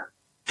in-person fair.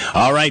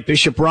 All right,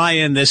 Bishop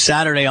Ryan, this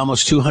Saturday,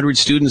 almost 200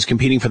 students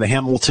competing for the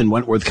Hamilton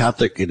Wentworth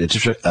Catholic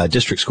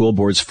District School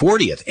Board's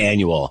 40th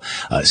annual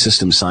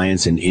System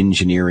Science and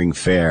Engineering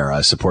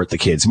Fair. Support the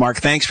kids. Mark,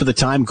 thanks for the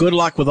time. Good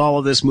luck with all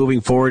of this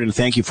moving forward, and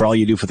thank you for all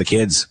you do for the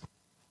kids.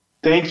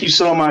 Thank you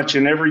so much,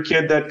 and every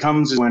kid that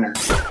comes is a winner.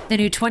 The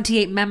new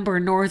 28-member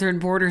Northern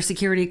Border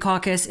Security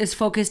Caucus is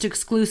focused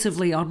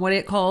exclusively on what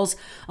it calls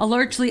a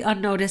largely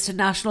unnoticed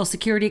national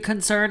security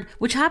concern,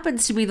 which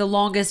happens to be the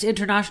longest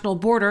international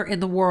border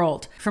in the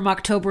world. From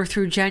October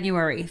through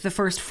January, the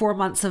first 4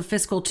 months of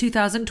fiscal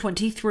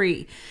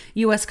 2023,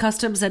 U.S.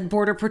 Customs and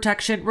Border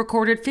Protection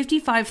recorded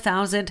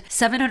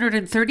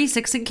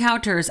 55,736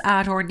 encounters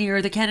at or near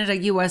the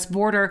Canada-U.S.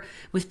 border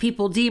with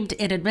people deemed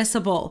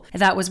inadmissible.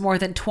 That was more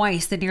than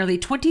twice the nearly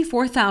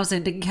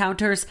 24,000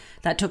 encounters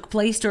that took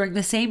place during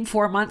the same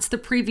 4 months the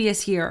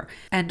previous year,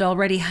 and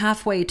already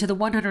halfway to the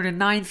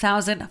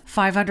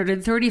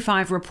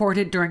 109,535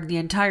 reported during the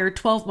entire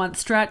 12-month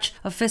stretch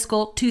of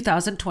fiscal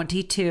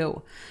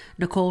 2022.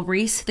 Nicole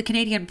Reese, The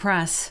Canadian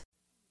Press.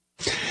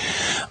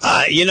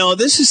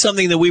 This is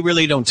something that we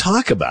really don't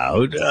talk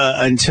about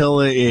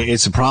until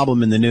it's a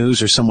problem in the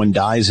news or someone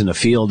dies in a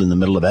field in the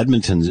middle of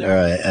Edmonton,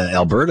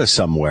 Alberta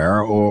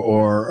somewhere,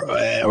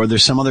 or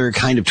there's some other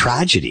kind of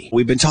tragedy.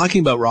 We've been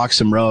talking about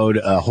Roxham Road,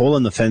 a hole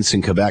in the fence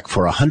in Quebec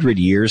for 100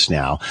 years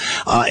now.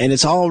 And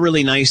it's all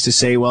really nice to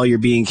say, well, you're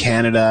being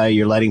Canada,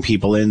 you're letting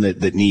people in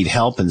that need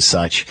help and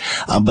such.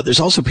 But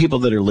there's also people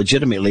that are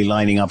legitimately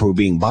lining up who are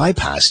being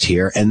bypassed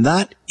here. And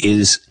that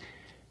is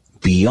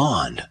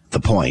beyond the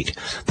point.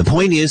 The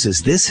point is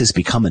this has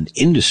become an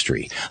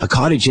industry, a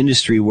cottage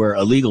industry where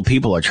illegal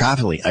people are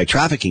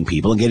trafficking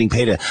people and getting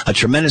paid a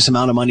tremendous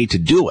amount of money to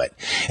do it.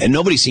 And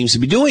nobody seems to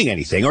be doing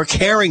anything or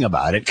caring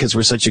about it because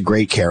we're such a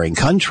great caring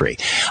country.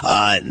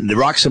 The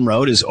Roxham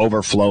Road is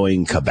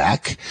overflowing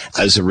Quebec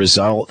as a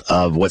result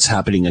of what's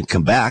happening in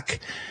Quebec.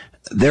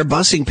 They're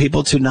busing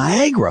people to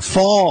Niagara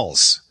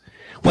Falls.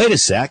 Wait a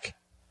sec.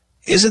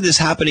 Isn't this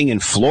happening in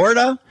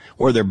Florida,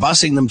 where they're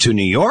busing them to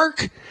New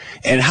York?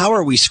 And how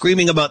are we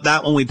screaming about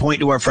that when we point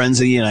to our friends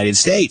in the United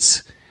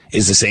States?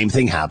 Is the same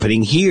thing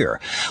happening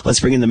here? Let's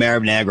bring in the mayor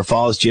of Niagara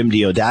Falls, Jim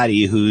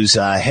Diodati, who's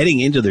heading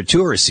into their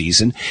tourist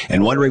season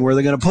and wondering where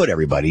they're going to put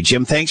everybody.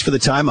 Jim, thanks for the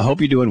time. I hope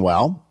you're doing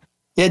well.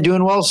 Yeah,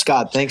 doing well,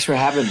 Scott. Thanks for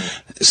having me.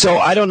 So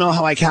I don't know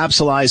how I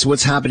capsulize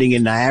what's happening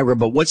in Niagara,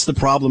 but what's the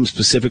problem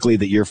specifically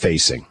that you're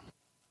facing?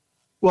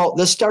 Well,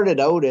 this started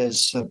out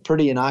as a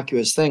pretty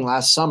innocuous thing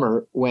last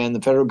summer when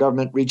the federal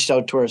government reached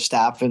out to our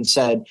staff and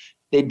said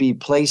they'd be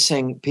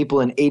placing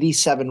people in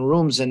 87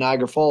 rooms in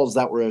Niagara Falls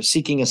that were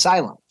seeking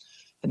asylum.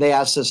 And they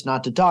asked us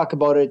not to talk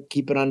about it,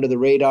 keep it under the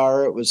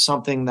radar. It was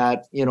something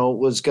that,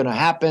 was going to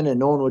happen and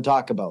no one would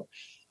talk about.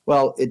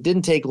 Well, it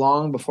didn't take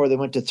long before they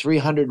went to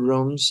 300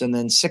 rooms and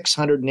then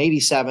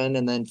 687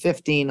 and then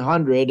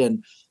 1,500.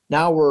 And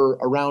now we're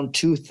around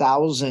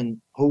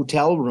 2,000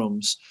 hotel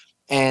rooms.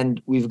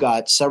 And we've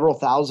got several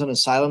thousand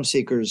asylum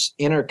seekers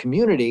in our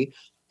community.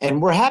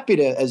 And we're happy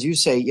to, as you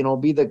say,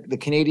 be the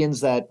Canadians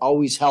that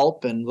always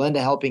help and lend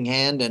a helping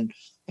hand. And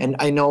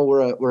I know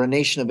we're a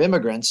nation of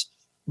immigrants,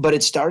 but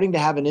it's starting to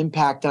have an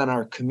impact on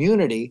our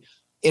community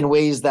in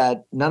ways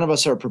that none of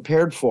us are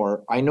prepared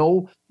for. I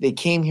know they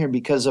came here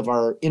because of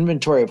our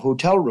inventory of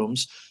hotel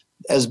rooms.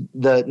 As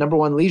the number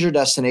one leisure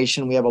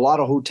destination, we have a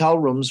lot of hotel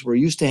rooms. We're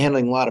used to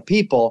handling a lot of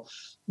people,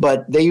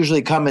 but they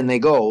usually come and they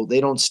go.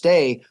 They don't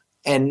stay.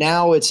 And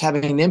now it's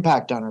having an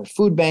impact on our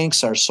food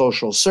banks, our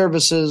social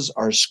services,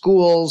 our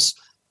schools.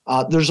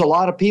 There's a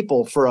lot of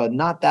people for a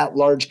not that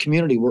large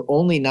community. We're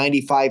only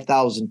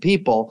 95,000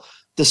 people.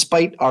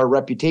 Despite our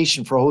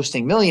reputation for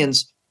hosting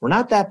millions, we're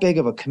not that big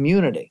of a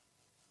community.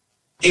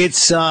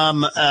 It's,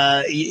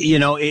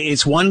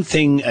 it's one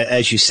thing,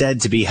 as you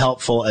said, to be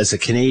helpful as a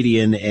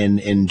Canadian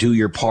and do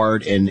your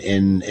part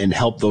and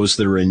help those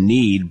that are in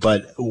need.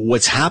 But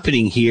what's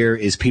happening here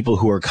is people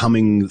who are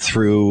coming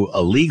through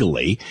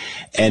illegally.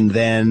 And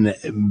then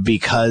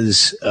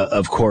because,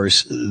 of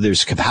course,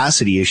 there's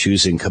capacity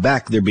issues in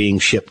Quebec, they're being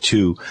shipped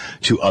to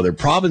other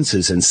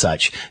provinces and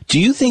such. Do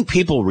you think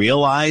people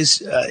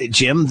realize,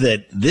 Jim,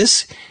 that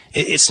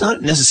it's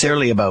not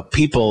necessarily about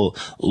people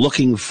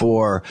looking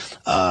for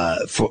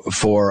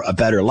a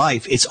better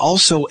life. It's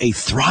also a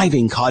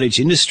thriving cottage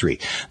industry.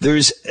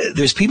 There's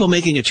people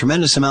making a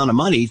tremendous amount of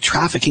money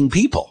trafficking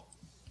people.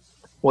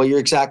 Well, you're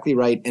exactly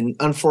right. And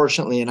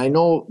unfortunately, and I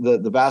know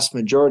the vast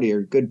majority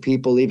are good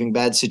people leaving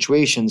bad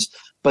situations,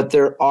 but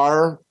there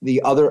are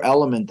the other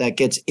element that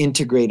gets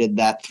integrated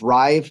that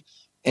thrive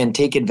and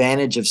take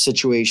advantage of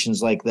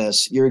situations like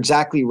this. You're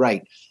exactly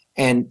right.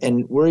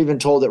 And we're even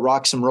told at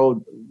Roxham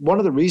Road, one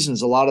of the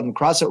reasons a lot of them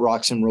cross at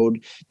Roxham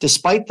Road,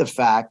 despite the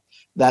fact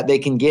that they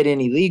can get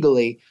in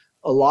illegally,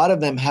 a lot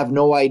of them have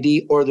no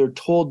ID or they're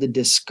told to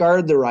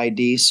discard their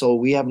ID. So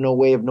we have no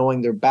way of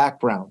knowing their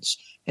backgrounds.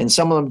 And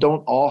some of them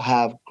don't all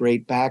have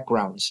great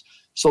backgrounds.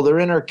 So they're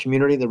in our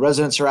community. The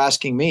residents are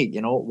asking me,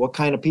 what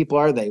kind of people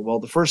are they? Well,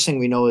 the first thing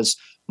we know is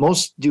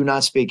most do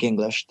not speak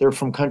English. They're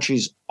from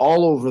countries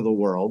all over the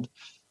world.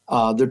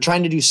 They're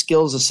trying to do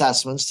skills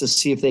assessments to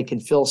see if they can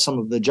fill some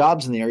of the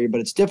jobs in the area, but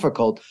it's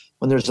difficult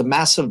when there's a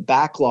massive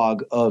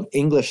backlog of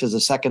English as a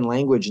second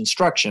language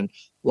instruction.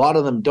 A lot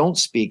of them don't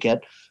speak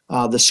it.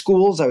 The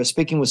schools, I was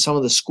speaking with some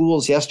of the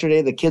schools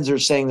yesterday. The kids are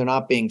saying they're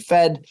not being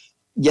fed,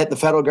 yet the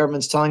federal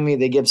government's telling me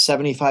they give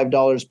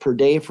 $75 per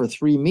day for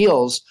 3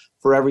 meals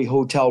for every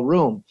hotel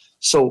room.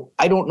 So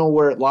I don't know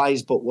where it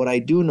lies, but what I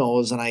do know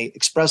is, and I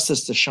expressed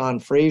this to Sean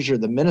Fraser,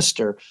 the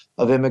Minister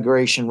of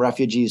Immigration,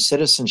 Refugees,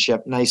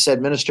 Citizenship, and I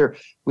said, Minister,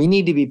 we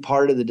need to be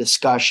part of the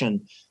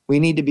discussion. We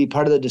need to be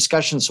part of the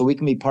discussion so we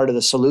can be part of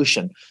the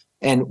solution.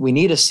 And we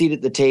need a seat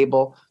at the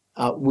table.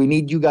 We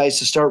need you guys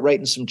to start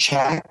writing some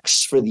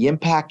checks for the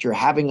impact you're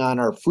having on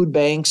our food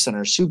banks and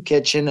our soup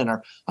kitchen and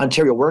our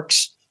Ontario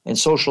Works and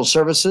social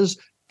services.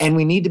 And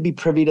we need to be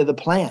privy to the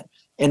plan.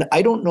 And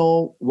I don't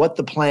know what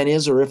the plan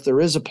is or if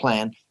there is a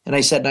plan. And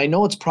I said, I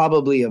know it's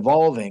probably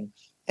evolving.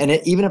 And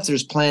even if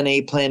there's plan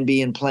A, plan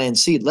B, and plan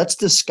C, let's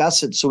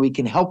discuss it so we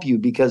can help you,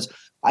 because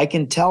I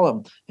can tell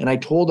them, and I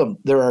told them,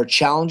 there are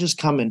challenges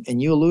coming. And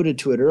you alluded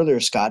to it earlier,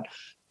 Scott.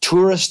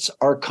 Tourists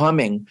are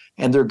coming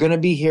and they're going to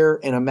be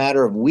here in a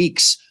matter of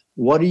weeks.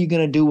 What are you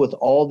going to do with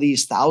all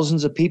these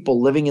thousands of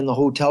people living in the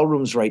hotel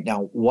rooms right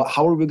now?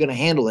 How are we going to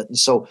handle it? And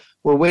so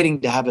we're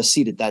waiting to have a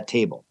seat at that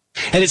table.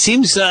 And it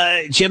seems,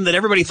 Jim, that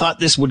everybody thought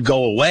this would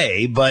go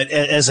away. But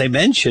as I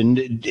mentioned,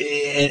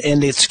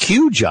 and it's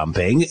queue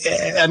jumping.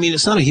 I mean,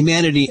 it's not a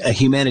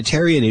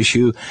humanitarian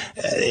issue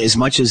as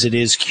much as it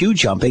is queue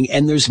jumping.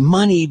 And there's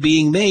money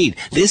being made.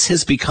 This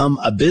has become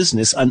a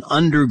business, an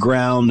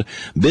underground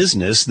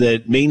business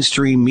that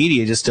mainstream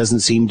media just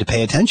doesn't seem to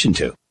pay attention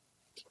to.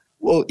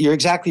 Well, you're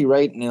exactly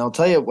right. And I'll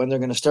tell you when they're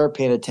going to start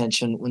paying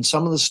attention, when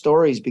some of the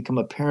stories become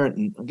apparent.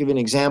 And I'll give you an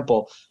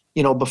example.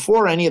 You know,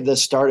 before any of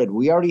this started,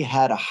 we already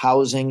had a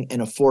housing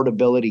and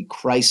affordability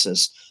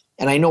crisis.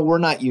 And I know we're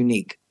not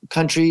unique.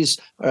 Countries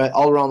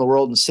all around the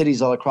world and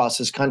cities all across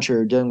this country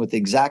are dealing with the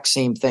exact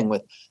same thing,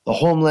 with the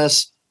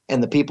homeless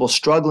and the people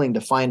struggling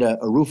to find a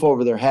roof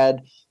over their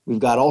head. We've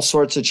got all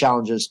sorts of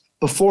challenges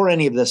before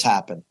any of this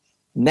happened.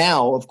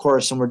 Now, of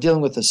course, and we're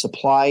dealing with a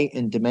supply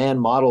and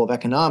demand model of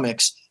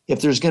economics.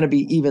 If there's going to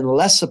be even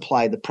less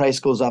supply, the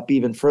price goes up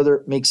even further.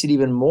 It makes it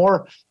even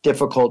more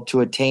difficult to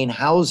attain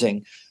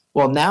housing.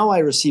 Well, now I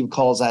received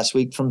calls last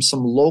week from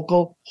some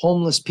local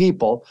homeless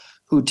people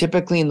who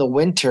typically in the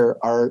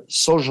winter, our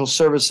social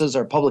services,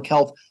 our public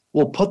health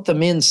will put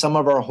them in some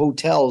of our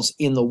hotels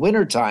in the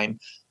wintertime,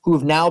 who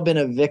have now been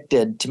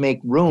evicted to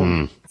make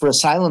room for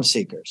asylum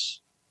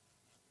seekers.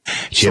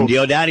 Jim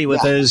Diodati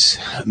with us,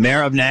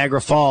 Mayor of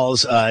Niagara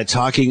Falls,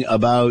 talking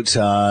about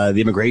the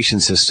immigration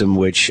system,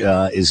 which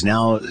is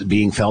now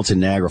being felt in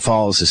Niagara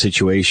Falls, the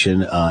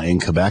situation in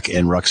Quebec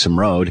and Ruxham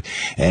Road,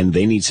 and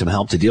they need some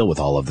help to deal with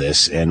all of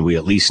this, and we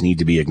at least need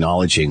to be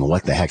acknowledging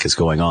what the heck is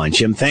going on.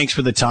 Jim, thanks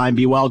for the time.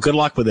 Be well. Good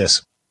luck with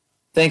this.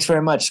 Thanks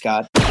very much,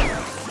 Scott.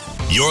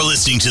 You're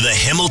listening to the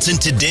Hamilton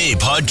Today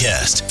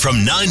podcast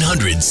from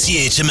 900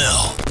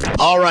 CHML.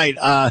 All right.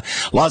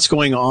 Lots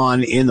going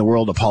on in the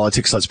world of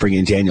politics. Let's bring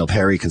in Daniel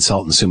Perry,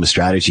 consultant, Summa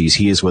Strategies.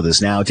 He is with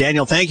us now.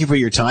 Daniel, thank you for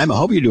your time. I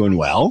hope you're doing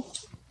well.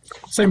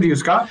 Same to you,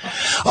 Scott.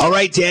 All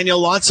right, Daniel,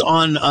 lots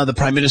on the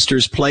Prime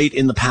Minister's plate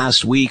in the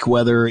past week,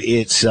 whether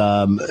it's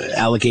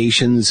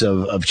allegations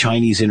of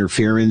Chinese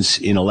interference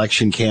in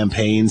election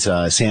campaigns.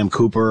 Sam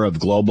Cooper of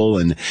Global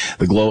and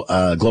the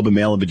Globe and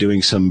Mail have been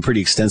doing some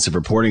pretty extensive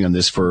reporting on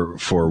this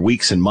for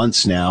weeks and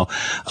months now,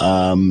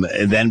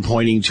 and then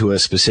pointing to a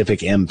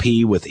specific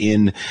MP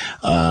within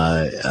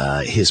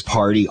his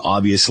party,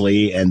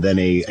 obviously, and then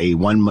a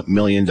 $1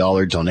 million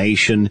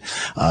donation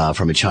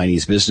from a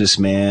Chinese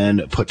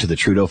businessman put to the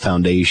Trudeau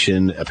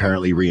Foundation,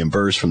 apparently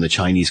reimbursed from the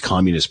Chinese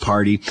Communist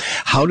Party.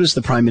 How does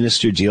the Prime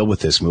Minister deal with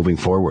this moving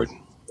forward?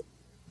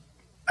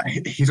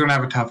 He's going to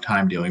have a tough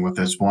time dealing with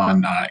this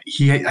one.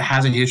 He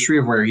has a history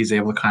of where he's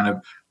able to kind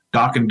of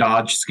duck and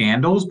dodge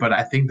scandals, but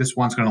I think this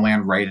one's going to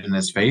land right in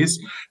his face,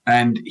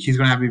 and he's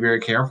going to have to be very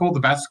careful. The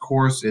best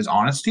course is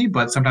honesty,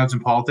 but sometimes in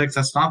politics,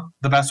 that's not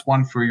the best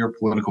one for your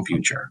political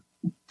future.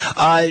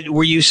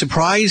 Were you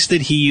surprised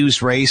that he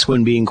used race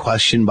when being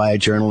questioned by a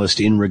journalist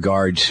in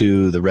regard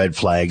to the red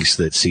flags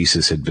that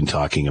CSIS had been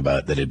talking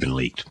about that had been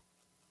leaked?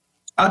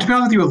 To be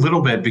honest with you, a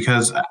little bit,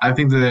 because I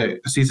think the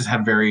CSIS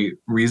had very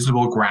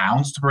reasonable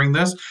grounds to bring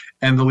this,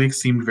 and the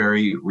leaks seemed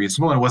very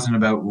reasonable. It wasn't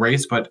about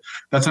race, but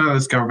that's something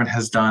this government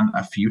has done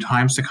a few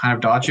times to kind of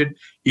dodge it.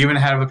 Even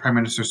ahead of the Prime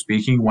Minister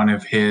speaking, one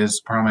of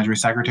his parliamentary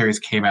secretaries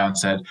came out and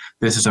said,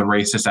 this is a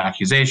racist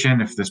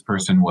accusation. If this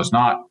person was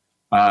not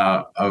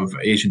of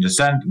Asian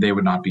descent, they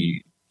would not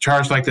be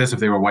charged like this. If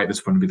they were white,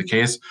 this wouldn't be the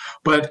case.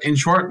 But in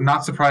short,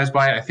 not surprised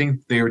by it. I think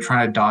they were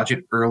trying to dodge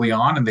it early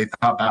on, and they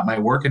thought that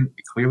might work, and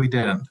it clearly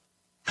didn't.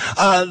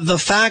 The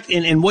fact,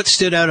 and what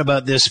stood out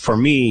about this for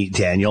me,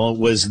 Daniel,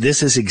 was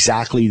this is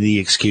exactly the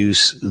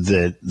excuse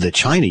that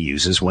China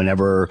uses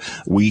whenever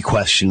we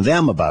question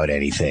them about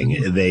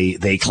anything.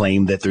 They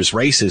claim that there's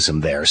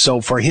racism there.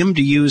 So for him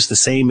to use the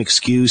same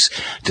excuse,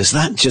 does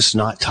that just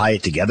not tie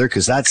it together?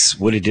 Because that's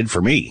what it did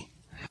for me.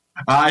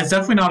 It's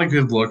definitely not a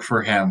good look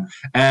for him.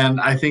 And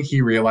I think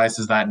he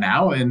realizes that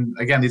now. And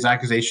again, these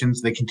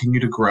accusations, they continue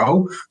to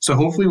grow. So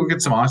hopefully we'll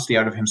get some honesty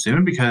out of him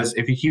soon, because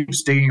if he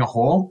keeps digging a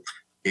hole,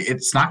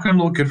 it's not going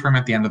to look good for him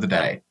at the end of the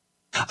day.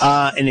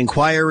 An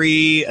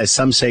inquiry,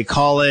 some say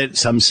call it,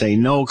 some say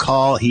no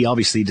call. He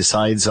obviously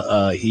decides,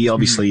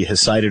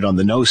 has sided on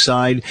the no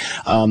side.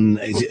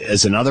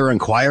 Is another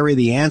inquiry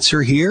the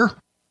answer here?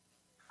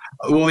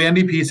 Well, the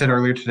NDP said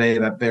earlier today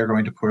that they're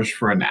going to push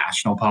for a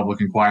national public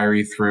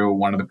inquiry through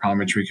one of the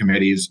parliamentary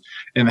committees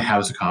in the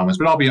House of Commons.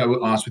 But I'll be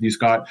honest with you,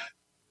 Scott,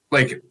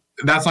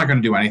 that's not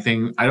going to do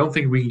anything. I don't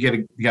think we can get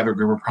together a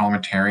group of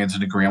parliamentarians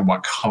and agree on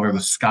what color the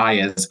sky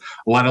is,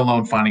 let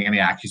alone finding any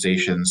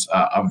accusations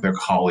of their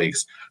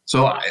colleagues.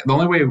 So the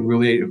only way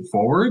really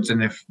forwards,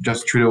 and if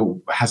Justin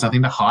Trudeau has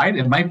nothing to hide,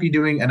 it might be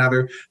doing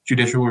another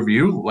judicial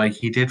review like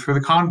he did for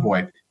the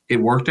convoy. It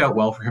worked out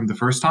well for him the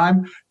first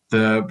time.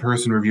 The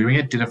person reviewing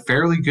it did a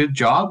fairly good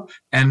job,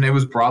 and it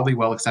was broadly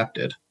well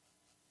accepted.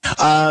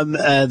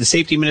 The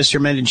safety minister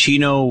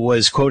Mendocino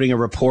was quoting a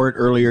report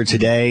earlier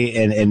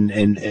today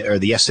or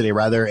yesterday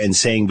rather, and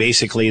saying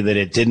basically that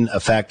it didn't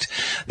affect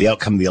the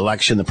outcome of the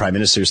election. The prime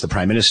minister is the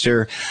prime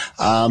minister.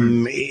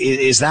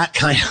 Is that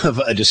kind of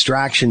a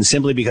distraction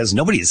simply because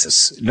nobody's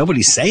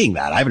saying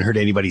that? I haven't heard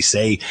anybody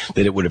say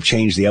that it would have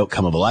changed the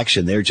outcome of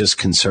election. They're just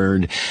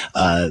concerned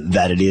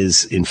that it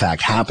is in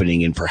fact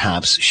happening and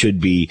perhaps should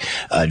be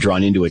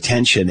drawn into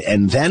attention.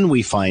 And then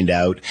we find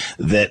out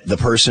that the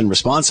person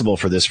responsible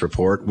for this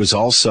report was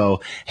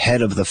also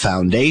head of the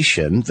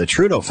foundation, the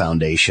Trudeau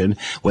Foundation,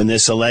 when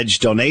this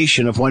alleged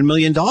donation of $1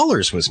 million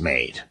was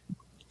made.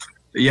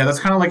 Yeah, that's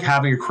kind of like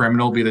having a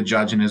criminal be the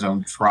judge in his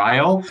own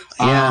trial.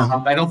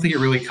 Yeah. I don't think it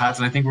really cuts,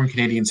 and I think when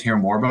Canadians hear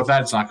more about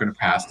that, it's not going to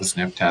pass the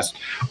sniff test.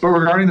 But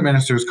regarding the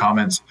minister's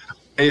comments,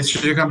 it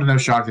should come to no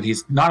shock that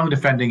he's not only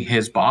defending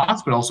his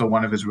boss, but also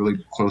one of his really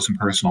close and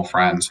personal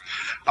friends.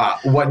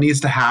 What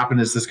needs to happen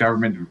is this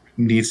government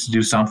needs to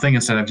do something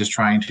instead of just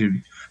trying to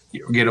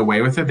get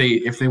away with it.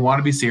 If they want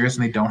to be serious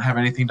and they don't have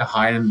anything to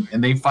hide,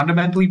 and they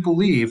fundamentally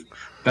believe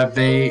that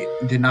they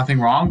did nothing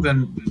wrong,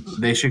 then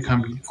they should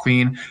come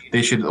clean.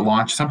 They should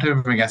launch some type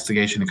of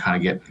investigation to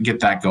kind of get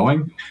that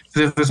going.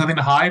 Because if there's nothing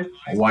to hide,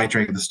 why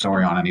drag the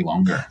story on any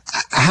longer?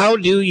 How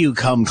do you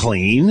come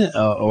clean,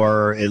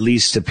 or at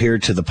least appear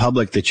to the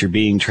public that you're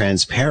being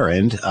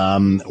transparent,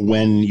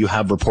 when you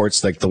have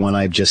reports like the one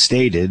I've just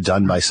stated,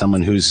 done by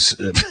someone who's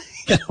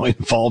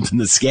involved in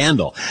the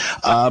scandal?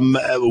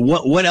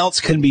 What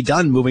else can be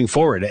done moving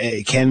forward?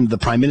 Can the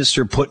prime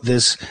minister put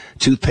this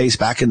toothpaste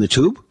back in the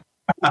tube?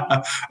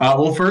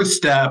 Well, first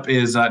step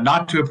is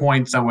not to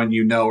appoint someone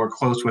you know or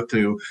close with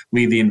to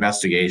lead the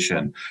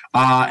investigation.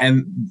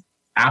 And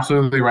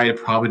absolutely right, it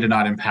probably did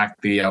not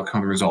impact the outcome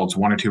of the results.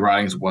 1 or 2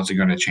 ridings wasn't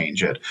going to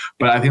change it.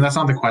 But I think that's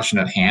not the question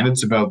at hand.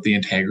 It's about the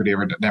integrity of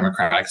our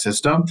democratic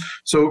system.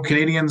 So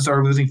Canadians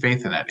are losing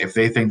faith in it. If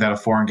they think that a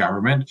foreign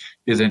government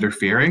is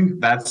interfering,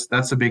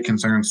 that's a big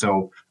concern.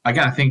 So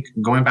again, I think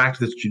going back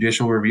to this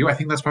judicial review, I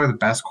think that's probably the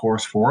best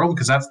course forward,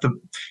 because that's the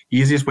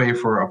easiest way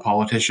for a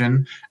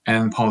politician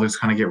and politics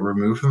kind of get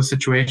removed from the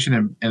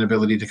situation and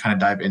ability to kind of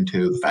dive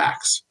into the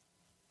facts.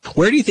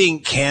 Where do you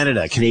think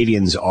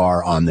Canadians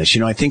are on this?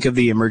 I think of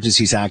the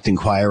Emergencies Act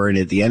inquiry, and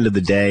at the end of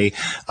the day,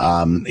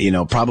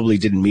 probably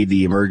didn't meet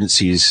the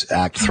Emergencies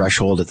Act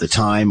threshold at the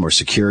time, or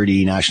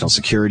national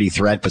security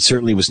threat, but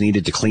certainly was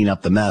needed to clean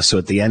up the mess. So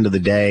at the end of the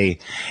day,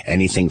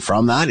 anything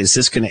from that? Is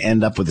this going to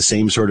end up with the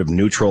same sort of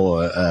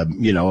neutral,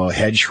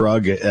 head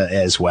shrug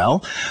as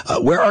well?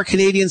 Where are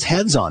Canadians'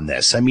 heads on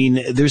this? I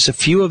mean, there's a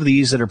few of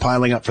these that are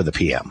piling up for the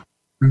PM.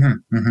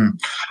 Mm-hmm, mm-hmm.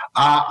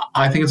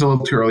 I think it's a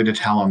little too early to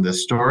tell on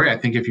this story. I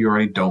think if you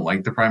already don't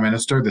like the prime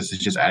minister, this is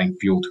just adding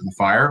fuel to the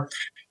fire.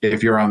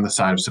 If you're on the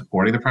side of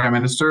supporting the prime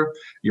minister,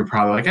 you're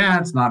probably like,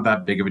 it's not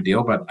that big of a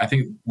deal. But I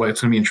think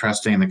what's going to be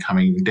interesting in the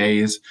coming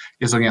days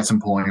is looking at some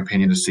polling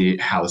opinion to see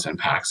how this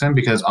impacts him.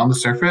 Because on the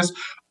surface,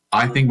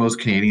 I think most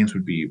Canadians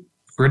would be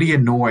pretty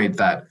annoyed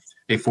that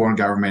a foreign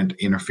government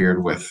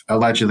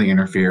allegedly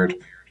interfered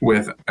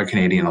with a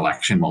Canadian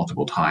election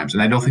multiple times.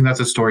 And I don't think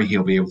that's a story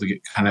he'll be able to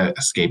get kind of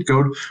a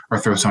scapegoat or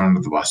throw someone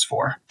under the bus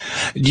for.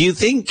 Do you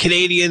think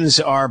Canadians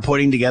are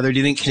putting together, do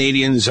you think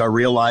Canadians are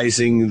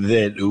realizing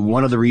that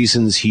one of the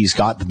reasons he's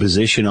got the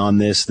position on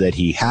this that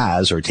he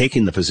has, or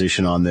taking the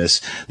position on this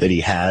that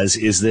he has,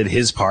 is that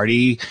his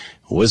party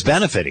was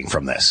benefiting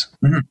from this?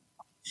 Mm-hmm.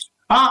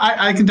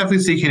 I can definitely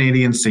see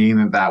Canadians seeing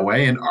it that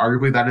way, and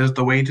arguably that is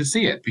the way to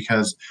see it,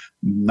 because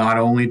not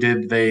only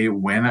did they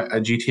win a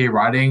GTA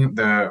riding,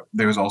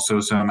 there's also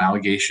some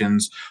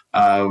allegations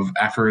of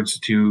efforts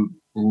to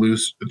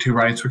lose 2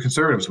 ridings for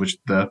Conservatives, which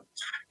the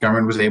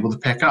government was able to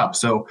pick up.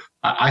 So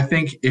I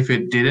think if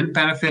it didn't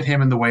benefit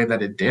him in the way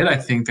that it did, I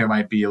think there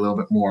might be a little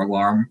bit more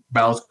alarm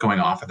bells going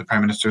off at the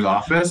Prime Minister's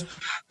office.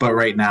 But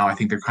right now, I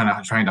think they're kind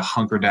of trying to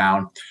hunker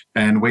down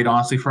and wait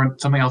honestly for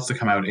something else to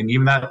come out. And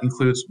even that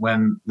includes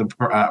when the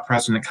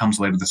president comes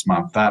later this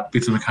month. That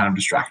be something to kind of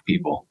distract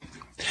people.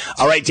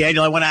 All right,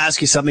 Daniel, I want to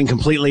ask you something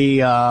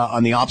completely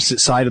on the opposite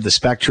side of the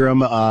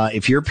spectrum.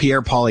 If you're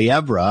Pierre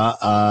Poilievre,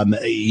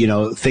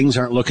 things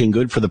aren't looking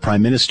good for the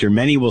Prime Minister.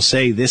 Many will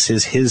say this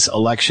is his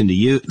election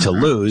to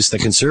lose. The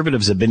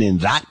Conservatives have been in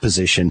that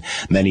position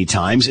many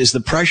times. Is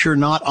the pressure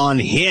not on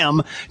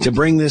him to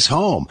bring this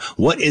home?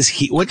 What does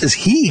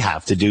he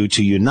have to do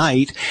to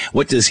unite?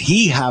 What does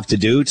he have to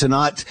do to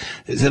not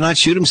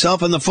shoot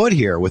himself in the foot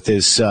here with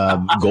this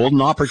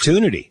golden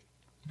opportunity?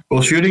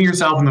 Well, shooting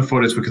yourself in the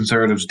foot is what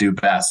Conservatives do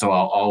best, so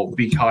I'll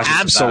be cautious.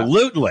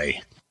 Absolutely. Of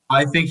that.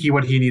 I think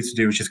what he needs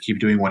to do is just keep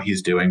doing what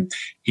he's doing.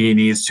 He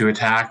needs to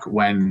attack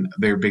when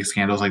there are big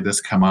scandals like this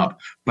come up,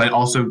 but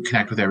also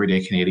connect with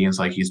everyday Canadians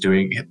like he's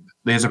doing.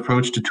 His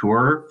approach to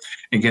tour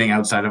and getting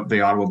outside of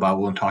the Ottawa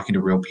bubble and talking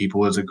to real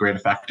people is a great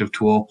effective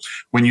tool.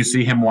 When you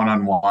see him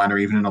one-on-one or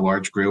even in a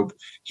large group,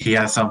 he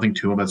has something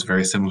to him that's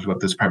very similar to what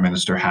this Prime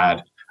Minister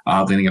had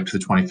leading up to the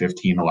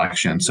 2015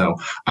 election. So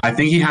I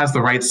think he has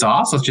the right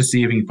sauce. Let's just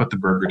see if he can put the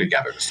burger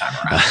together this time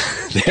around.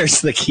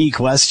 There's the key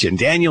question.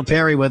 Daniel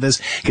Perry with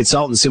us,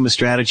 consultant Summa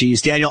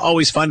Strategies. Daniel,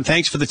 always fun.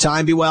 Thanks for the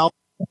time. Be well.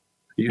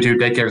 You too.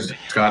 Take care,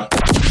 Scott.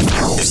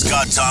 If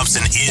Scott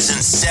Thompson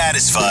isn't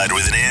satisfied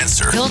with an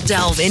answer, he'll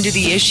delve into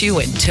the issue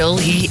until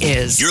he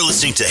is. You're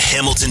listening to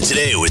Hamilton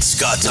Today with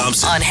Scott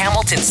Thompson on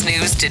Hamilton's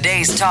News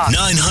Today's Talk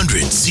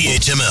 900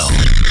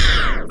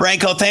 CHML.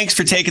 Branko, thanks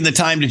for taking the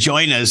time to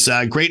join us.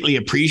 Greatly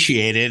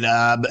appreciated.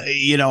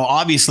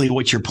 Obviously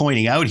what you're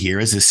pointing out here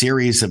is a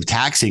series of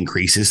tax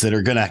increases that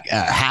are going to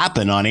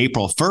happen on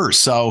April 1st.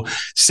 So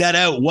set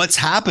out what's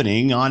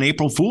happening on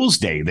April Fool's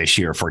Day this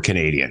year for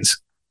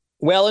Canadians.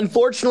 Well,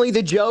 unfortunately,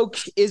 the joke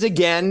is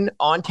again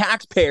on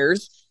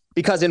taxpayers,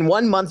 because in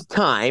 1 month's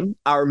time,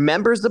 our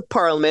members of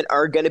parliament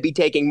are going to be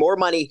taking more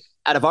money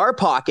out of our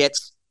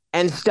pockets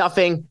and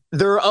stuffing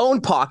their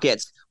own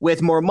pockets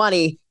with more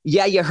money.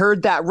 Yeah, you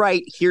heard that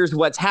right. Here's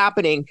what's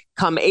happening.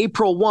 Come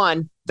April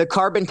 1, the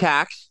carbon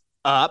tax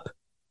up,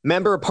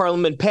 member of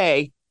parliament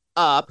pay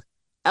up,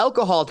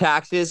 alcohol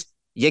taxes,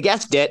 you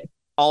guessed it,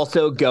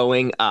 also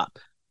going up.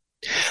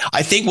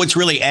 I think what's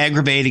really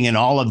aggravating in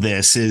all of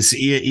this is,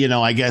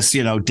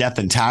 death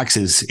and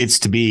taxes. It's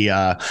to be,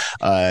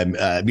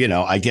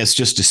 I guess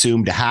just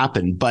assumed to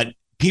happen. But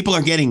people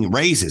are getting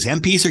raises.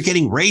 MPs are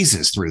getting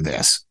raises through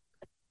this.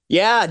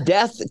 Yeah,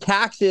 death,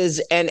 taxes,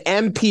 and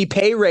MP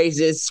pay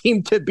raises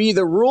seem to be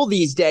the rule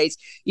these days.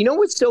 You know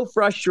what's so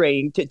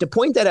frustrating to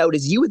point that out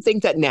is you would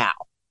think that now,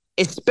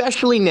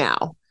 especially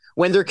now,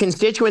 when their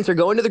constituents are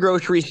going to the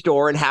grocery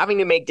store and having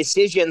to make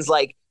decisions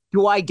like,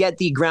 do I get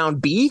the ground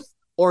beef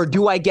or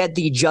do I get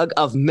the jug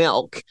of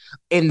milk?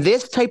 In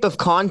this type of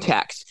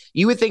context,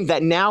 you would think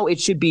that now it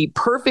should be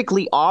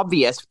perfectly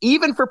obvious,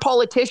 even for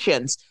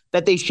politicians,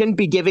 that they shouldn't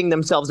be giving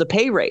themselves a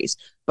pay raise.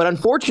 But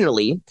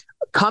unfortunately,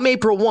 come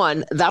April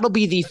 1, that'll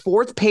be the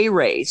fourth pay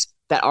raise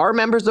that our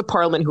members of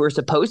parliament who are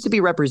supposed to be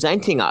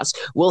representing us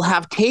will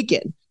have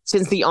taken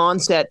since the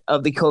onset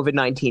of the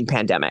COVID-19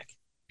 pandemic.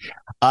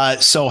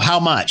 So how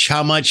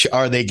much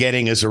are they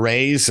getting as a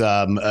raise?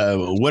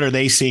 What are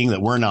they seeing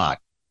that we're not?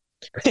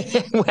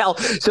 Well,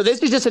 so this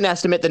is just an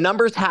estimate. The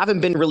numbers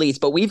haven't been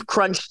released, but we've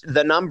crunched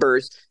the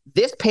numbers.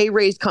 This pay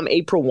raise come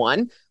April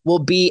 1 will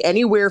be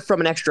anywhere from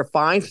an extra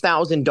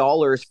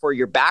 $5,000 for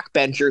your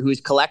backbencher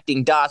who's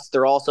collecting dust.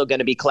 They're also going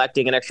to be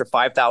collecting an extra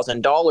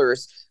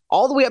 $5,000,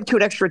 all the way up to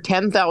an extra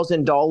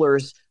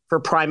 $10,000 for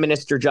Prime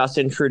Minister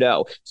Justin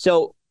Trudeau.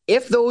 So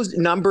if those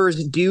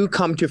numbers do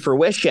come to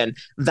fruition,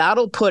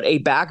 that'll put a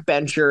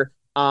backbencher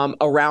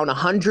around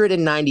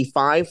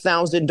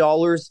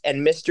 $195,000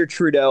 and Mr.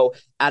 Trudeau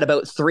at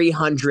about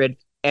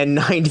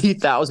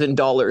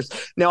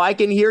 $390,000. Now, I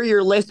can hear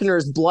your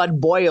listeners'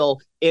 blood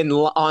boil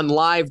on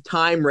live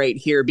time right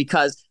here,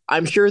 because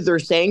I'm sure they're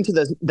saying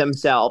to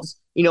themselves,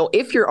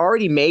 if you're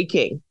already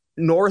making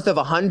north of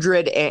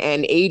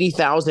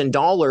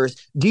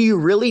 $180,000, do you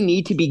really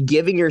need to be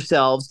giving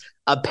yourselves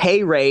a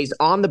pay raise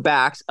on the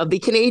backs of the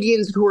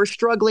Canadians who are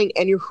struggling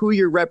and who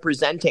you're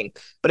representing?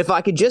 But if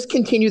I could just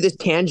continue this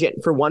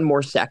tangent for one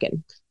more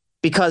second,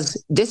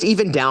 because this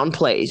even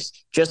downplays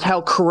just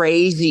how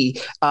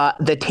crazy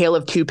the tale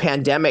of two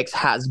pandemics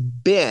has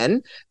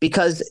been,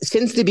 because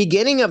since the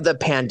beginning of the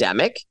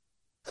pandemic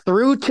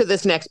through to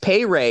this next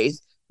pay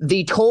raise,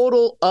 the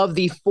total of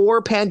the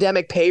 4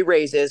 pandemic pay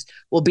raises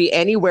will be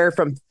anywhere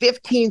from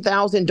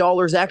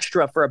 $15,000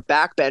 extra for a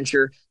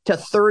backbencher to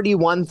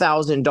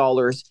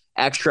 $31,000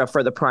 extra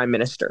for the Prime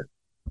Minister.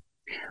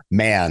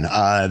 Man,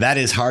 that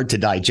is hard to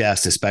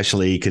digest,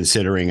 especially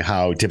considering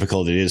how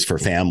difficult it is for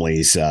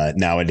families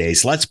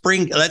nowadays. Let's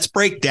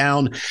break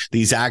down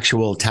these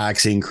actual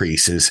tax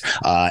increases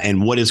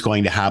and what is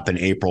going to happen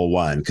April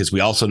 1, because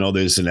we also know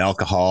there's an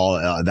alcohol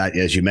that,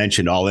 as you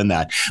mentioned, all in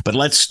that. But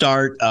let's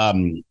start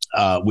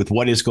with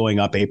what is going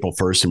up April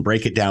 1st and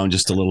break it down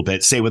just a little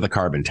bit, say with a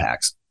carbon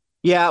tax.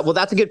 Yeah, well,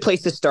 that's a good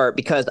place to start,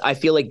 because I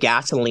feel like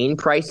gasoline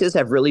prices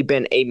have really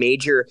been a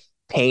major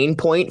pain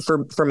point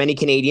for many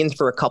Canadians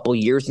for a couple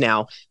years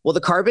now. Well, the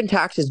carbon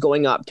tax is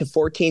going up to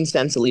 14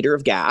 cents a liter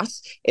of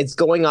gas. It's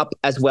going up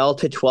as well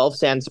to 12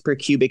 cents per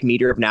cubic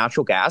meter of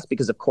natural gas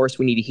because, of course,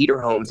 we need to heat our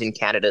homes in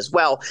Canada as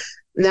well.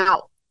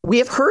 Now, we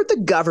have heard the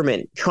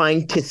government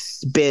trying to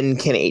spin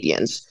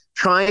Canadians,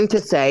 trying to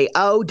say,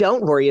 oh,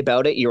 don't worry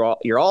about it.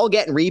 You're all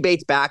getting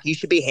rebates back. You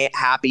should be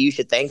happy. You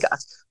should thank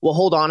us. Well,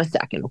 hold on a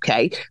second,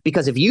 okay?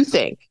 Because if you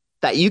think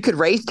that you could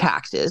raise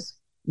taxes,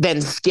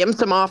 then skim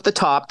some off the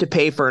top to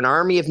pay for an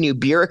army of new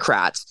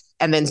bureaucrats,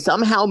 and then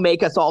somehow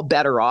make us all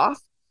better off,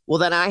 well,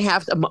 then I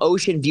have some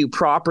Ocean View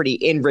property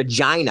in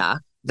Regina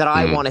that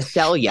I want to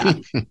sell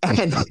you.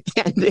 and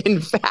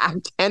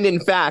in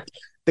fact,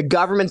 the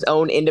government's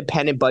own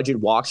independent budget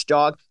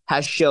watchdog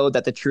has showed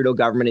that the Trudeau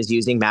government is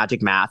using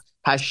magic math,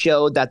 has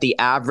showed that the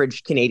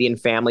average Canadian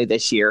family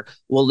this year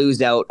will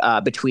lose out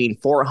between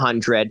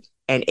 $400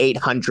 and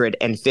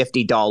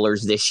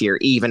 $850 this year,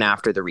 even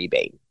after the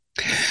rebate.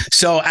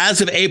 So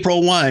as of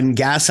April 1,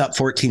 gas up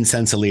 14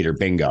 cents a liter.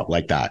 Bingo,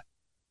 like that.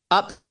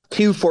 Up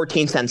to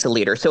 14 cents a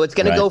liter. So it's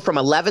going to go from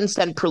 11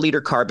 cent per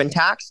liter carbon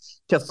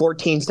tax to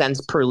 14 cents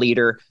per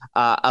liter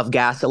of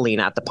gasoline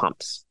at the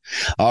pumps.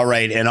 All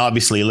right. And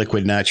obviously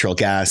liquid natural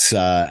gas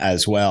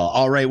as well.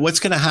 All right. What's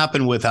going to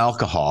happen with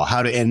alcohol?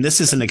 And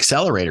this is an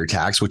accelerator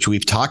tax, which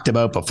we've talked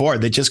about before,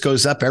 that just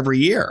goes up every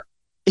year.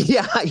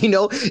 Yeah.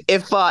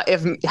 If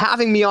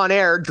having me on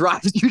air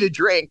drives you to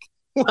drink,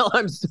 well,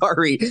 I'm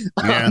sorry.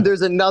 Yeah.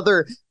 There's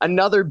another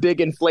big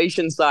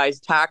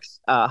inflation-sized tax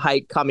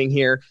hike coming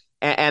here,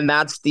 and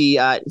that's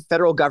the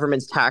federal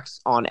government's tax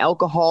on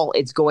alcohol.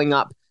 It's going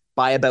up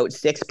by about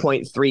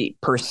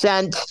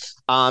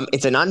 6.3%.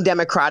 It's an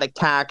undemocratic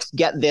tax.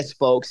 Get this,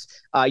 folks.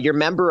 Your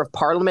member of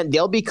parliament,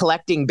 they'll be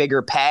collecting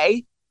bigger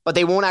pay, but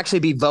they won't actually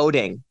be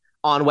voting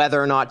on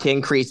whether or not to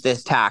increase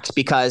this tax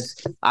because,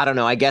 I don't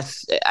know, I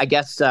guess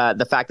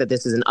the fact that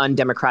this is an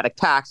undemocratic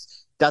tax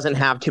doesn't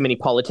have too many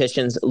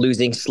politicians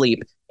losing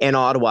sleep in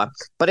Ottawa.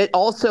 But it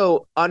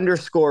also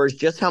underscores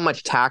just how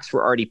much tax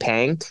we're already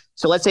paying.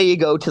 So let's say you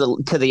go to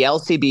the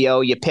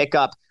LCBO, you pick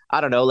up,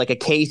 I don't know, like a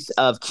case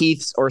of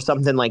Keith's or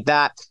something like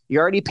that.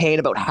 You're already paying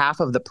about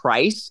half of the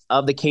price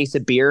of the case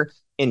of beer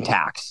in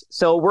tax.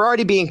 So we're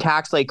already being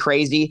taxed like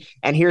crazy.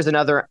 And here's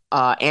another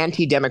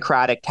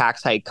anti-democratic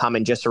tax hike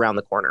coming just around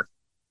the corner.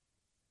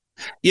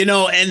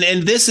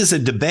 And this is a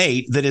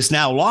debate that is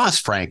now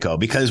lost, Franco,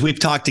 because we've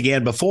talked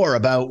again before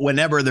about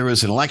whenever there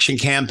was an election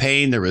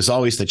campaign, there was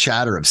always the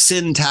chatter of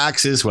sin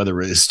taxes,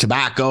 whether it was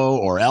tobacco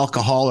or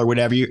alcohol or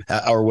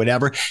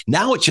whatever.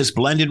 Now it's just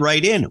blended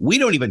right in. We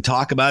don't even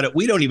talk about it.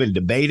 We don't even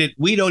debate it.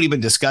 We don't even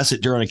discuss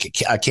it during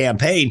a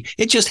campaign.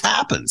 It just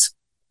happens.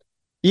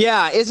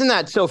 Yeah. Isn't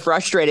that so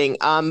frustrating?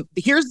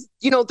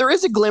 There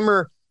is a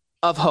glimmer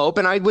of hope,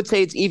 and I would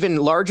say it's even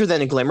larger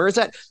than a glimmer, is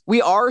that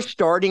we are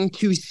starting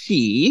to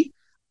see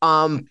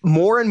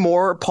more and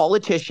more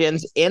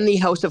politicians in the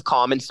House of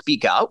Commons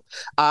speak out.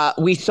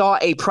 We saw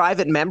a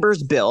private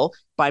member's bill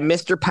by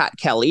Mr. Pat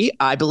Kelly.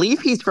 I believe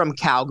he's from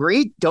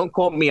Calgary. Don't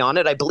quote me on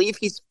it. I believe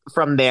he's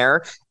from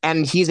there,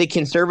 and he's a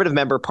Conservative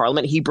member of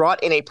Parliament. He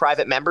brought in a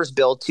private member's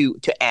bill to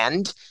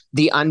end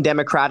the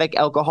undemocratic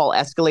alcohol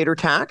escalator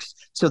tax.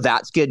 So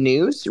that's good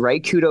news,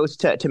 right? Kudos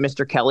to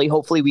Mr. Kelly.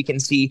 Hopefully we can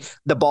see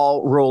the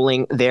ball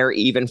rolling there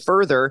even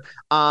further.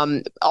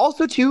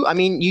 Also, too,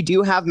 you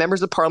do have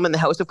members of Parliament in the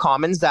House of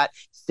Commons that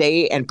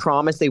say and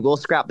promise they will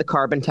scrap the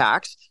carbon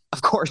tax.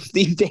 Of course,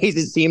 these days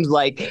it seems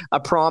like a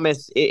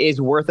promise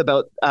is worth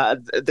about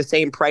the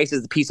same price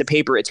as the piece of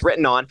paper it's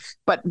written on.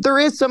 But there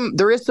is some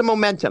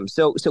momentum.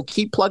 So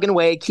keep plugging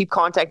away, keep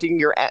contacting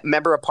your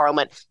member of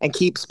Parliament, and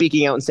keep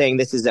speaking out and saying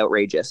this is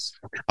outrageous.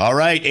 All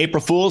right,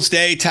 April Fool's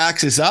Day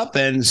tax is up,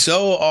 and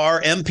so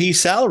are MP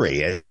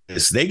salary.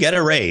 They get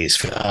a raise.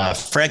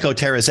 Franco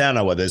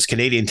Terrazzano with us,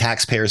 Canadian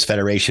Taxpayers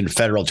Federation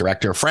Federal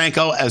Director.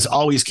 Franco, as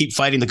always, keep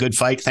fighting the good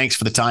fight. Thanks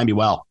for the time. Be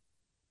well.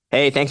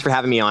 Hey, thanks for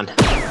having me on.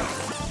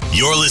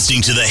 You're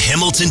listening to the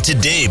Hamilton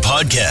Today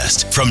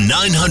podcast from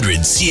 900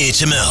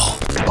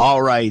 CHML.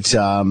 All right.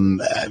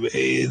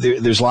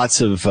 There's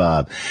lots of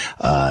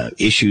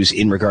issues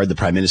in regard the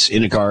Prime Minister,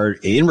 in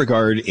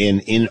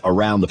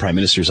around the Prime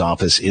Minister's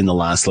office in the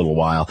last little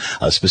while,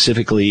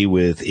 specifically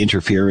with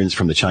interference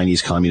from the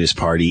Chinese Communist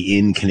Party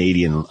in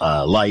Canadian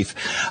life,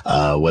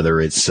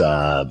 whether it's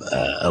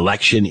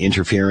election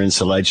interference,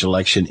 alleged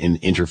election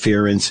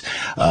interference.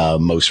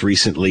 Most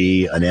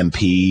recently, an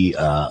MP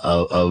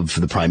of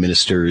the Prime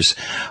Minister's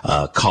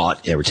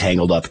caught or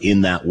tangled up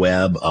in that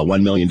web. A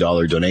 $1 million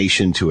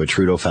donation to a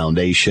Trudeau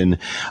Foundation,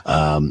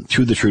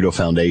 through the Trudeau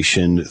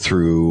Foundation,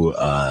 through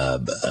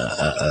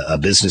a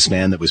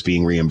businessman that was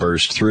being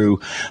reimbursed through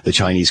the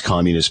Chinese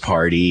Communist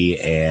Party,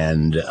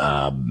 and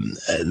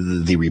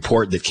the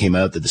report that came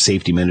out that the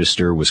safety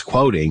minister was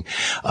quoting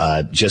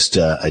just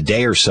a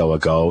day or so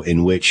ago,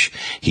 in which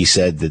he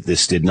said that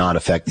this did not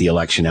affect the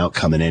election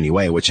outcome in any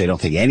way, which I don't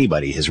think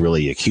anybody has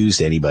really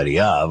accused anybody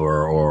of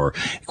or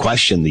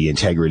questioned the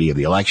integrity integrity of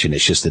the election.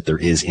 It's just that there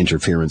is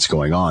interference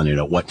going on. And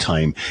at what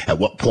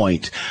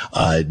point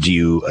do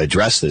you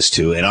address this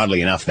to? And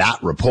oddly enough,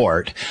 that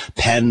report,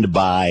 penned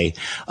by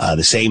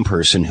the same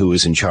person who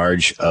was in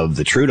charge of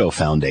the Trudeau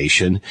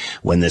Foundation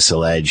when this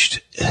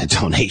alleged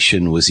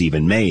donation was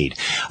even made.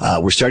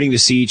 We're starting to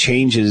see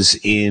changes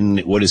in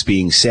what is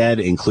being said,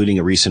 including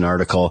a recent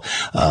article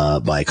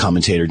by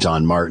commentator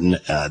Don Martin.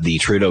 The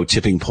Trudeau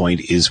tipping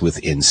point is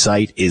within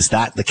sight. Is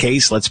that the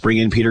case? Let's bring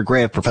in Peter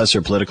Gray, professor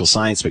of political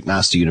science,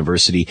 McMaster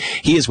University.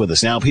 He is with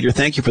us now. Peter,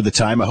 thank you for the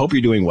time. I hope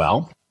you're doing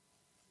well.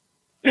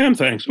 And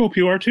thanks. Hope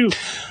you are too.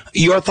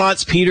 Your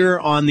thoughts, Peter,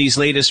 on these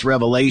latest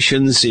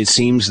revelations? It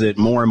seems that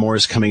more and more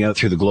is coming out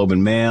through the Globe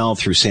and Mail,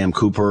 through Sam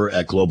Cooper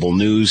at Global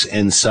News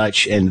and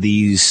such, and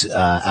these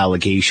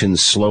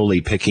allegations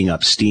slowly picking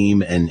up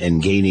steam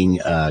and gaining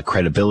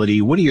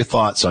credibility. What are your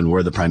thoughts on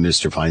where the Prime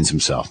Minister finds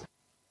himself?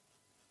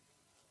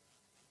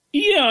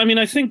 Yeah, I mean,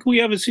 I think we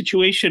have a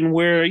situation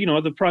where,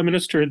 the Prime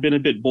Minister had been a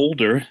bit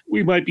bolder.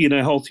 We might be in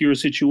a healthier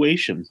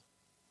situation.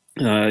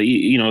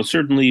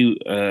 Certainly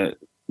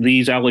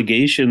these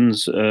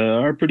allegations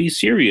are pretty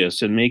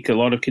serious and make a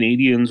lot of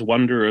Canadians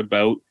wonder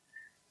about,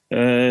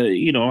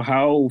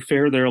 how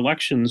fair their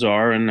elections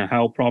are and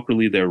how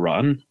properly they're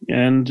run.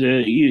 And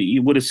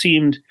you would have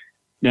seemed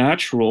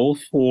natural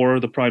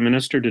for the Prime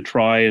Minister to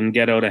try and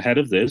get out ahead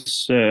of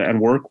this and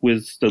work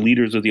with the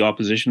leaders of the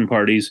opposition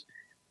parties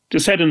to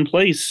set in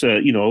place,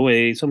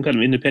 some kind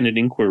of independent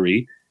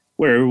inquiry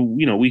where,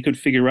 we could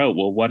figure out,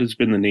 well, what has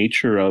been the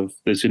nature of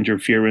this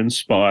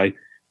interference by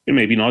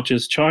maybe not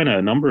just China,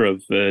 a number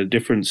of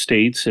different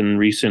states in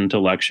recent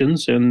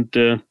elections, and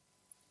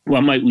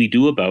what might we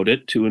do about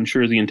it to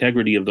ensure the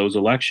integrity of those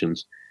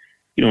elections?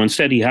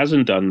 Instead, he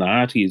hasn't done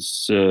that. He's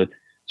sort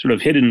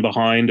of hidden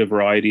behind a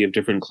variety of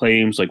different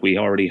claims, like we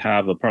already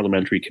have a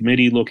parliamentary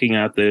committee looking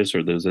at this,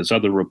 or there's this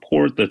other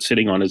report that's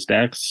sitting on his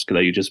desk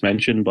that you just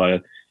mentioned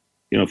by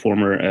a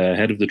former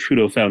head of the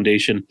Trudeau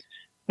Foundation.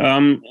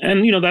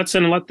 That's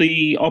going to let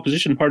the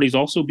opposition parties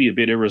also be a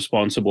bit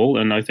irresponsible,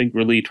 and I think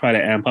really try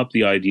to amp up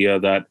the idea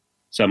that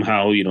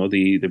somehow,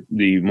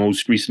 the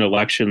most recent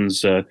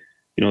elections,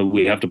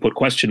 we have to put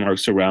question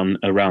marks around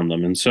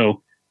them. And so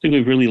I think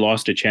we've really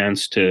lost a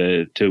chance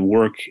to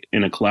work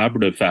in a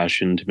collaborative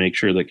fashion to make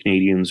sure that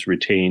Canadians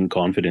retain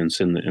confidence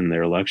in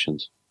their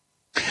elections.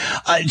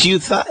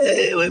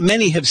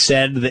 Many have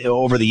said that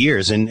over the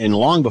years and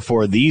long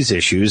before these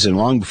issues and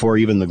long before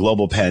even the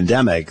global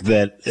pandemic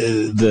that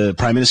the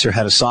Prime Minister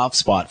had a soft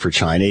spot for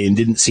China and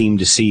didn't seem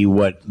to see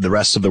what the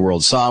rest of the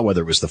world saw,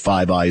 whether it was the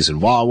Five Eyes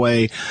and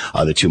Huawei,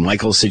 the two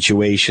Michael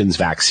situations,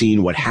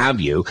 vaccine, what have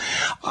you.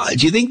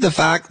 Do you think the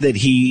fact that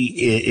he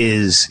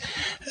is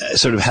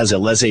sort of has a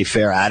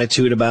laissez-faire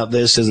attitude about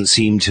this, doesn't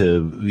seem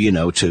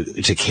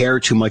to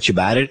care too much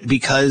about it,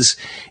 because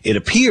it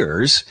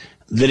appears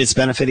that it's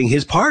benefiting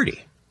his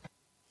party?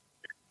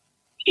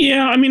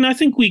 Yeah, I mean, I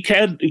think we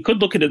could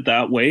look at it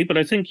that way, but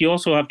I think you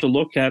also have to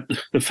look at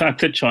the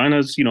fact that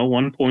China's,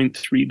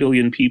 1.3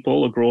 billion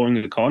people, a growing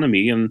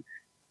economy, and,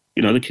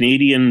 the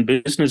Canadian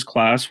business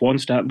class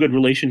wants to have good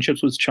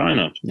relationships with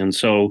China. And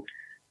so,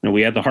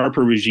 we had the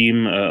Harper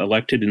regime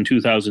elected in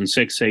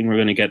 2006 saying we're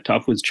going to get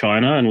tough with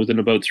China, and within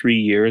about 3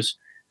 years,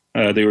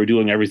 they were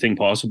doing everything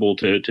possible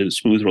to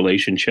smooth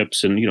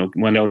relationships and,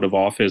 went out of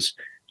office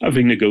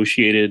having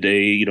negotiated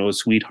a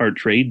sweetheart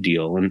trade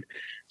deal. And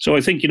so I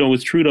think,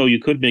 with Trudeau, you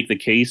could make the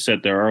case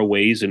that there are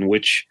ways in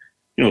which,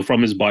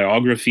 from his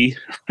biography,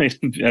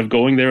 of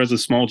going there as a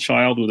small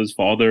child with his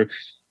father,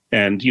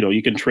 and,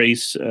 you can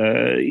trace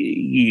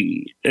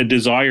a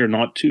desire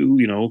not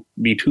to,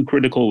 be too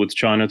critical with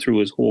China through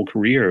his whole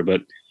career.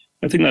 But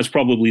I think that's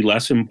probably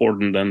less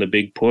important than the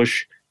big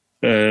push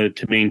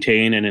to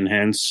maintain and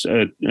enhance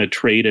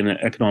trade and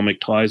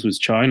economic ties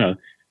with China.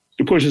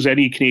 It pushes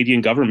any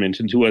Canadian government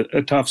into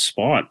a tough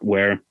spot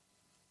where,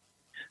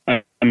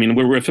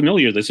 we're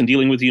familiar with this in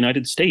dealing with the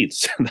United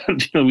States.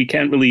 We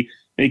can't really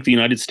make the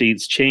United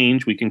States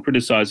change. We can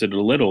criticize it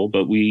a little,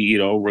 but we,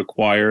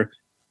 require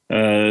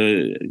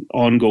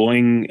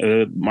ongoing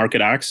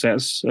market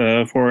access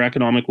for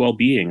economic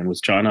well-being. And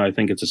with China, I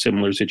think it's a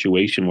similar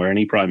situation where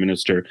any prime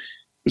minister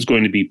is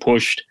going to be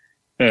pushed,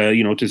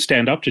 to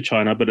stand up to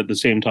China, but at the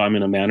same time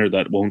in a manner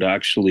that won't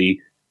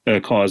actually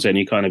cause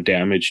any kind of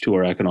damage to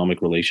our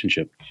economic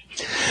relationship.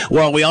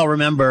 Well, we all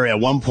remember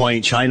at one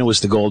point China was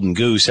the golden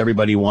goose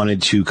everybody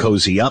wanted to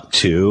cozy up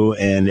to,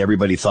 and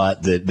everybody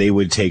thought that they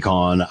would take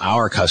on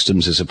our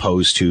customs as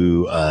opposed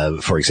to,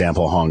 for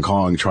example, Hong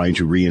Kong trying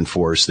to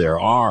reinforce their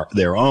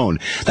own.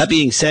 That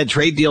being said,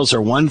 trade deals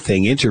are one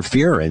thing,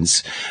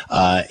 interference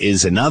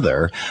is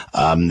another.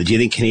 Do you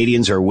think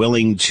Canadians are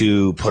willing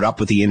to put up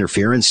with the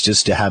interference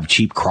just to have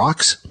cheap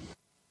Crocs?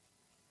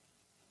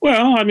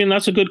 Well,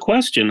 that's a good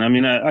question.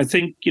 I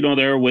think,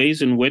 there are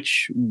ways in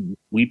which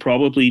we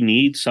probably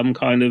need some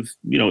kind of,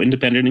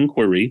 independent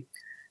inquiry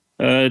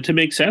to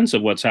make sense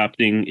of what's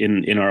happening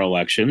in our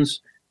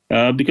elections.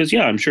 Because,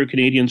 I'm sure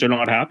Canadians are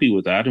not happy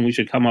with that, and we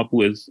should come up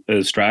with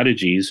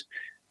strategies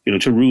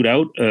to root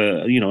out,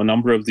 a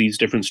number of these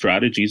different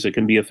strategies that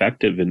can be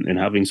effective in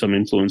having some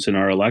influence in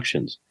our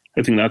elections.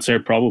 I think that's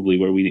probably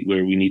where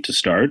we need to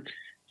start.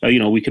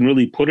 We can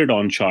really put it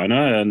on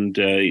China, and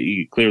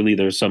clearly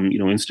there's some,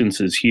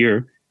 instances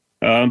here.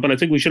 But I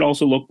think we should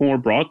also look more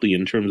broadly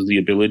in terms of the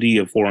ability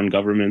of foreign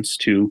governments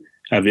to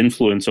have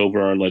influence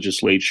over our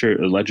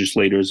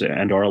legislators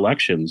and our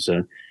elections.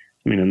 And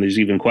there's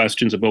even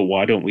questions about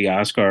why don't we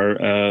ask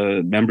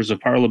our members of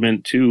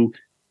parliament to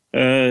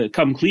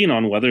come clean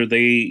on whether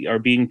they are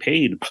being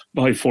paid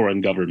by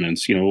foreign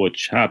governments,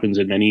 which happens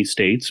in many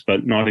states,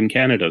 but not in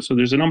Canada. So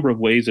there's a number of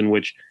ways in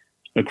which,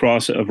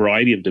 across a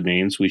variety of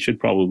domains, we should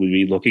probably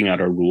be looking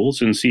at our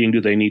rules and seeing, do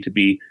they need to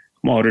be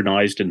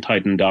modernized and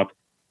tightened up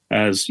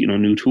as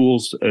new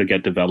tools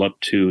get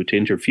developed to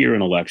interfere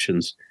in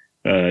elections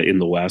in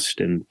the West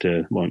and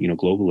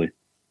globally.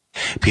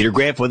 Peter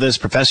Graefe with us,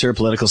 professor of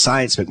political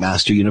science,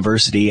 McMaster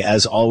University.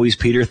 As always,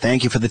 Peter,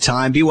 thank you for the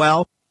time. Be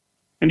well.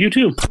 And you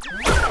too.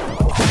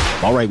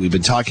 All right, we've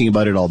been talking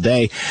about it all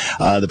day.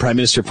 The Prime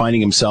Minister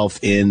finding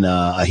himself in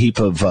a heap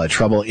of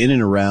trouble in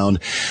and around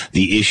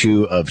the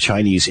issue of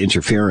Chinese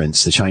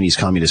interference, the Chinese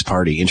Communist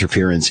Party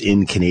interference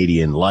in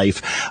Canadian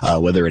life,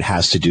 whether it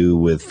has to do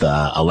with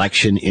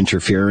election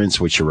interference,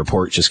 which a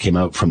report just came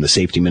out from the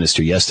Safety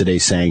Minister yesterday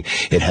saying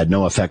it had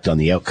no effect on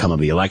the outcome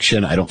of the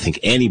election. I don't think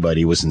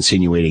anybody was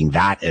insinuating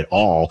that at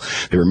all.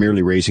 They were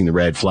merely raising the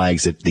red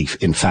flags that,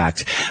 in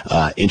fact,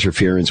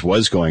 interference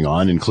was going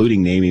on,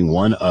 including naming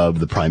one of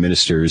the Prime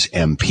Minister's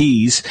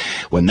MPs.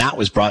 When that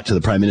was brought to the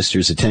Prime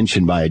Minister's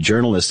attention by a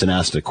journalist and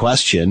asked a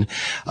question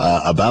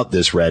about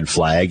this red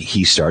flag,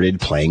 he started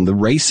playing the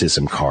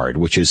racism card,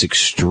 which is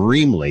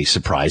extremely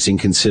surprising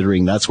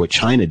considering that's what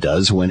China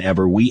does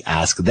whenever we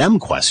ask them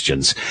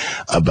questions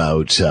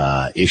about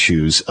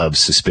issues of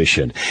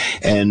suspicion.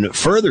 And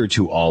further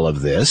to all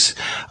of this,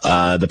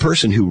 the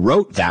person who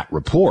wrote that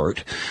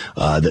report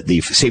that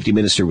the Safety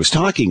Minister was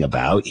talking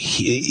about,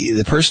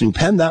 the person who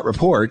penned that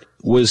report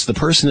was the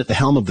person at the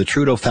helm of the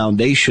Trudeau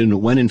Foundation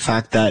when, in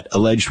fact, that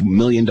alleged $1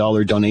 million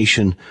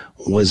donation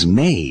was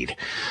made.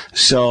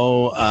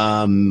 So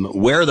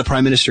where the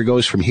Prime Minister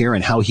goes from here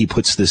and how he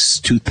puts this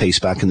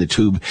toothpaste back in the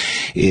tube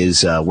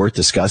is worth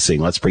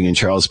discussing. Let's bring in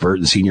Charles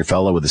Burton, Senior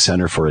Fellow with the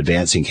Centre for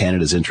Advancing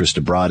Canada's Interest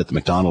Abroad at the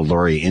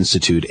Macdonald-Laurier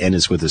Institute, and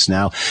is with us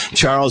now.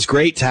 Charles,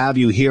 great to have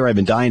you here. I've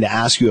been dying to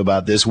ask you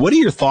about this. What are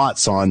your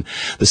thoughts on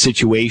the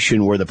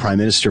situation where the Prime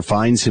Minister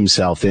finds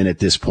himself in at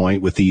this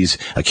point with these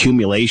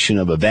accumulation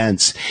of events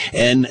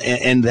and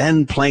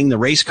then playing the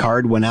race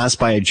card when asked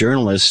by a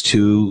journalist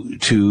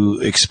to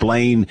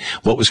explain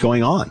what was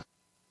going on?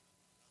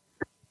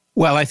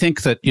 Well, I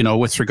think that,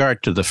 with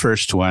regard to the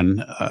first one,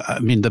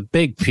 the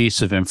big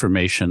piece of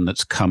information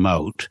that's come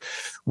out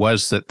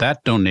was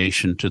that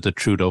donation to the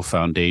Trudeau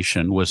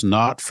Foundation was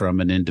not from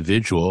an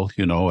individual,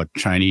 a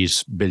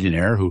Chinese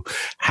billionaire who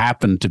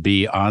happened to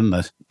be on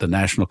the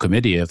National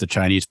Committee of the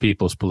Chinese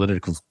People's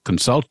Political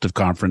Consultative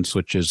Conference,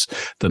 which is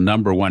the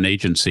number one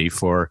agency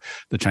for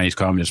the Chinese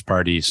Communist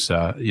Party's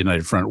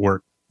United Front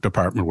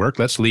Department work.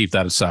 Let's leave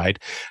that aside.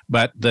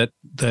 But that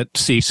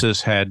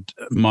CSIS had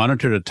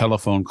monitored a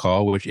telephone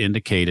call which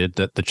indicated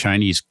that the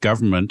Chinese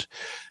government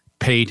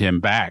paid him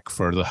back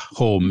for the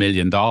whole $1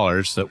 million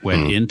that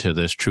went into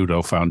this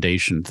Trudeau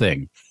Foundation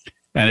thing.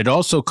 And it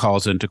also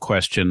calls into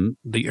question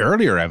the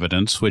earlier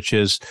evidence, which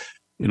is,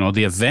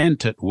 the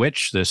event at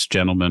which this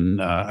gentleman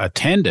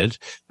attended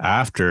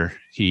after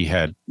he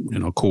had,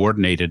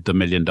 coordinated the $1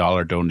 million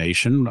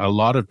donation. A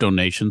lot of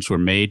donations were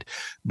made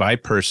by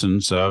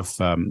persons of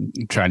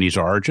Chinese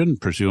origin,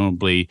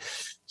 presumably,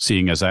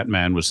 seeing as that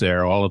man was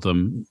there, all of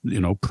them,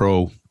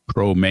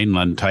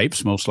 pro-mainland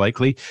types, most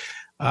likely.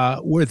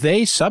 Were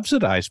they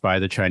subsidized by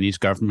the Chinese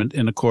government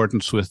in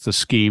accordance with the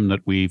scheme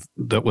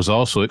that was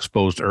also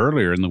exposed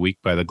earlier in the week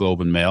by the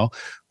Globe and Mail,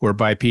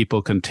 whereby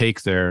people can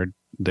take their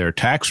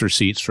tax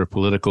receipts for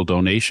political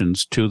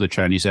donations to the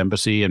Chinese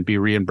embassy and be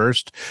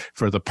reimbursed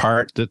for the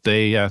part that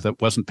they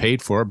that wasn't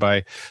paid for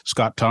by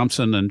Scott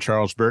Thompson and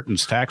Charles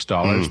Burton's tax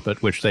dollars,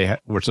 but which they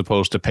were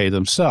supposed to pay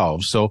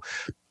themselves. So,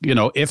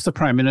 if the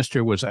Prime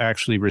Minister was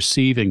actually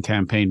receiving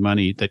campaign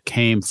money that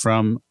came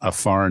from a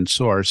foreign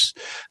source,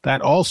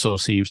 that also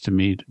seems to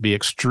me to be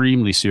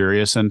extremely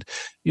serious. And,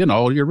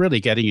 you're really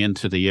getting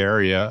into the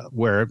area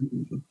where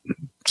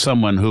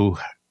someone who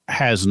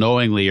has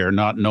knowingly or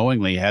not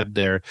knowingly had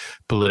their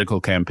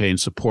political campaign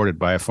supported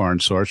by a foreign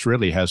source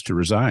really has to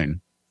resign.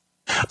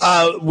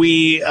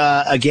 We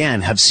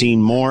again have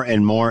seen more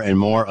and more and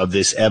more of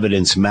this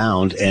evidence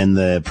mount, and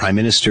the Prime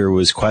Minister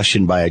was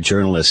questioned by a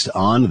journalist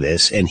on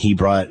this, and he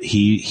brought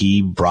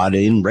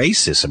in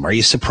racism. Are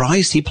you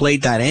surprised he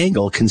played that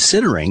angle,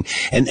 considering,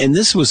 and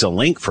this was a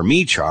link for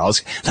me,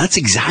 Charles, that's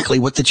exactly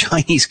what the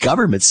Chinese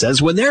government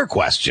says when they're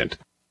questioned.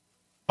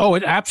 Oh,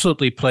 it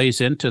absolutely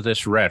plays into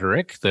this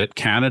rhetoric that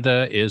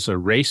Canada is a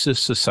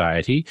racist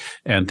society,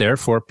 and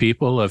therefore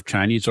people of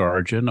Chinese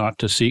origin ought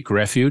to seek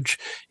refuge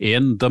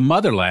in the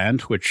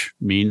motherland, which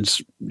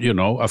means,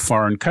 a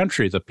foreign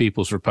country, the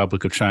People's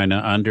Republic of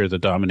China, under the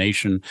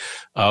domination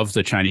of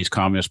the Chinese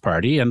Communist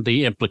Party. And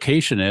the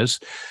implication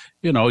is,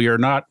 you're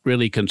not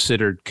really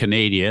considered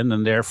Canadian.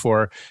 And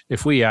therefore,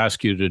 if we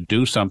ask you to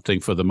do something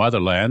for the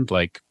motherland,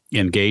 like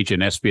engage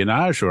in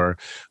espionage or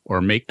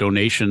make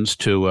donations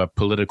to a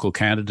political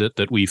candidate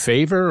that we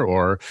favor,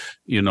 or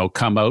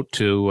come out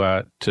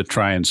to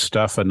try and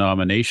stuff a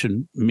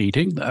nomination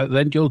meeting,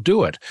 then you'll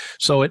do it.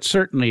 So it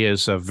certainly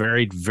is a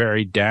very,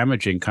 very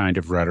damaging kind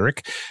of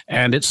rhetoric,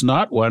 and it's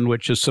not one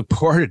which is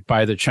supported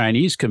by the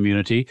Chinese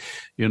community,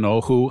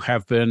 who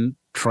have been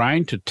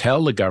trying to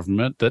tell the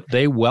government that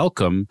they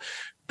welcome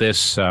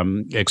this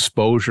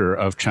exposure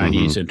of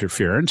Chinese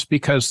interference,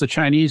 because the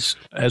Chinese,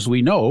 as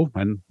we know,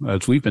 and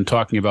as we've been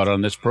talking about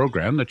on this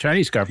program, the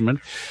Chinese government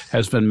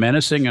has been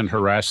menacing and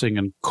harassing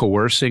and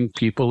coercing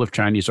people of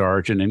Chinese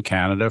origin in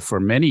Canada for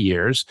many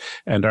years,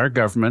 and our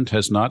government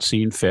has not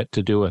seen fit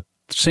to do a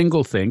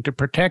single thing to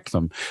protect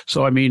them.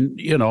 So,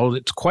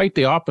 it's quite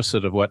the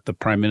opposite of what the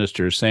Prime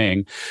Minister is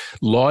saying.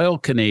 Loyal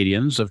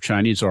Canadians of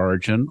Chinese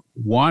origin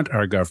want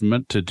our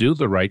government to do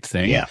the right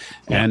thing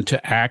and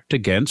to act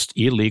against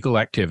illegal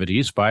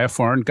activities by a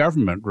foreign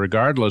government,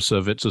 regardless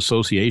of its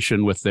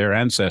association with their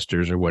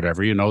ancestors or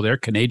whatever. They're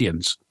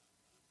Canadians.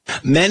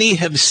 Many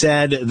have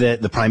said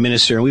that the Prime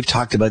Minister, and we've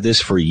talked about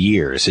this for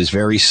years,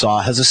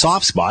 has a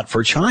soft spot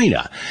for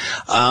China.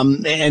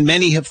 And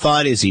many have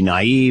thought, is he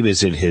naive?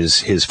 Is it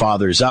his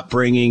father's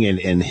upbringing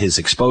and his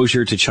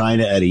exposure to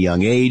China at a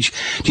young age?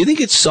 Do you think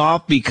it's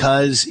soft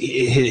because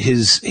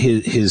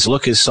his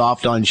look is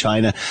soft on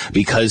China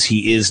because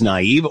he is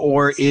naive,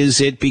 or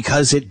is it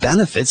because it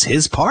benefits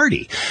his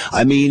party?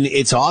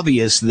 It's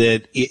obvious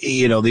that,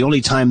 the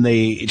only time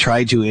they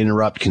tried to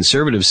interrupt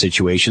conservative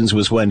situations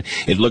was when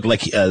it looked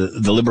like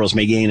the Liberals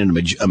may gain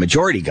a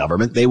majority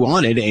government. They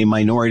wanted a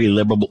minority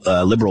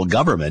liberal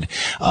government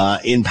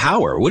in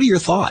power. What are your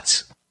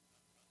thoughts?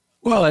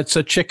 Well, it's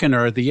a chicken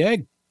or the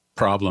egg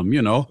problem.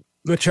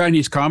 The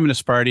Chinese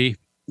Communist Party,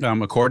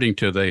 according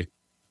to the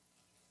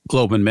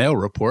Globe and Mail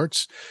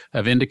reports,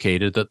 have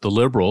indicated that the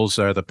Liberals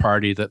are the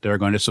party that they're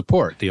going to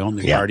support, the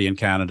only party in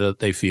Canada that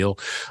they feel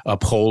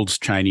upholds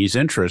Chinese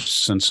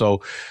interests. And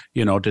so,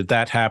 did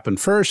that happen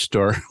first,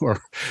 or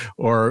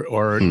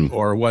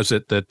was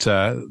it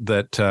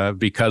that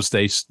because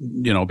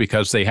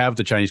they have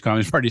the Chinese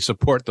Communist Party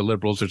support, the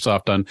Liberals are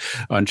soft on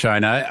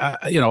China?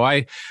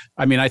 I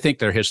think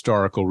there are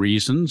historical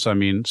reasons.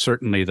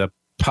 Certainly the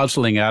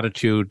puzzling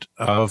attitude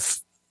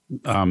of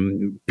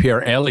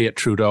Pierre Elliott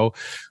Trudeau,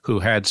 who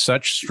had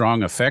such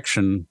strong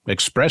affection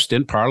expressed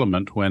in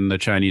Parliament when the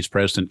Chinese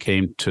president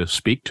came to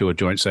speak to a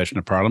joint session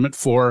of Parliament,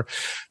 for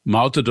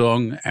Mao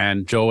Zedong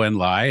and Zhou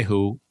Enlai,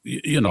 who,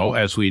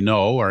 as we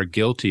know, are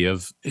guilty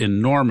of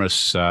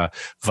enormous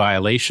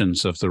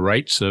violations of the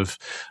rights of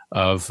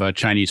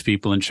Chinese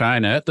people in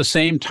China, at the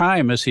same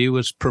time as he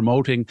was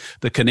promoting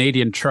the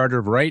Canadian Charter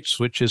of Rights,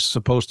 which is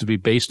supposed to be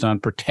based on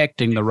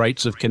protecting the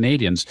rights of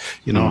Canadians.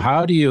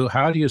 How do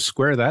you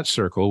square that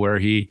circle where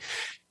he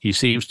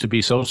seems to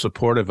be so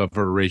supportive of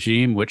a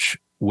regime which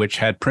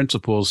had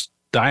principles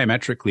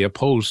diametrically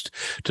opposed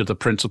to the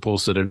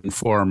principles that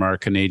inform our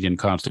Canadian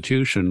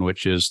Constitution,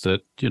 which is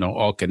that,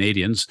 all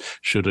Canadians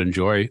should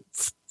enjoy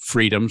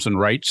freedoms and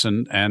rights,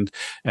 and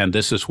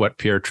this is what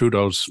Pierre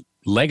Trudeau's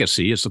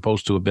legacy is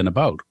supposed to have been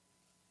about.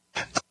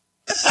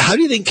 How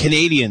do you think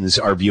Canadians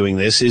are viewing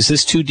this? Is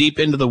this too deep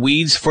into the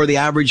weeds for the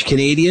average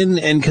Canadian?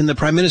 And can the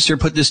Prime Minister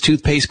put this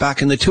toothpaste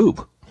back in the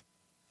tube?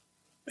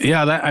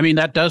 Yeah,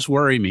 that does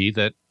worry me,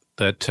 that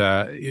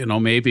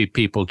maybe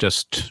people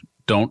just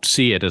don't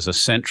see it as a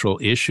central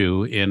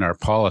issue in our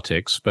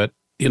politics. But,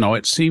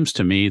 it seems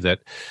to me that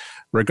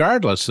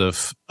regardless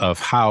of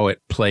how it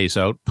plays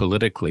out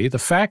politically, the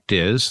fact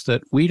is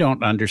that we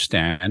don't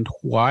understand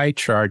why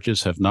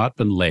charges have not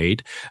been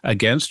laid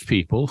against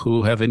people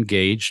who have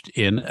engaged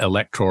in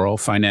electoral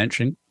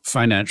financial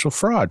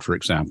fraud, for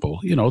example.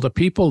 The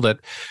people that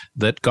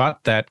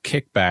got that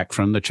kickback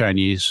from the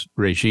Chinese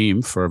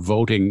regime for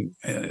voting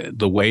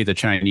the way the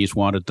Chinese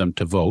wanted them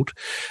to vote,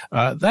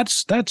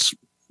 that's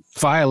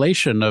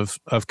violation of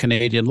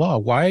Canadian law.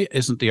 Why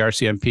isn't the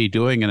RCMP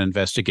doing an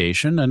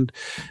investigation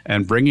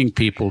and bringing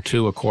people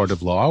to a court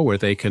of law where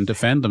they can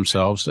defend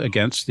themselves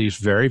against these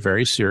very,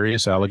 very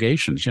serious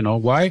allegations?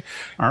 Why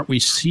aren't we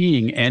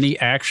seeing any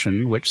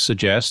action which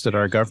suggests that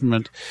our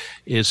government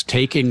is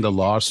taking the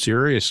law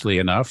seriously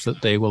enough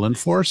that they will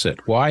enforce it?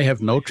 Why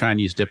have no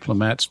Chinese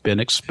diplomats been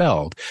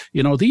expelled?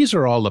 These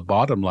are all the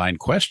bottom line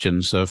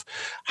questions of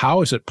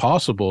how is it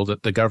possible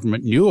that the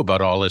government knew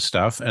about all this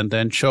stuff and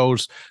then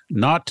chose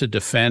not to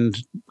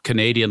defend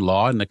Canadian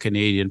law and the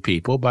Canadian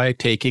people by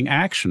taking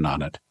action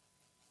on it?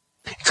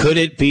 Could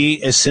it be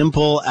as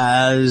simple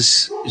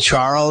as,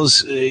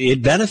 Charles,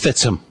 it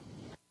benefits him?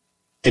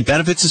 It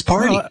benefits his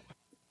party. Well,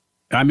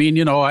 I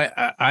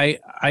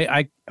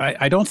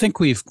don't think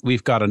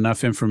we've got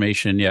enough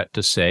information yet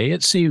to say.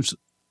 It seems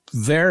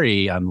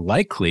very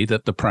unlikely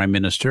that the Prime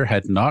Minister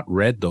had not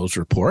read those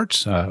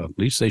reports. At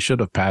least they should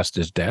have passed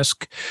his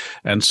desk.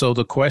 And so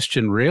the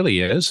question really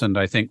is, and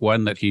I think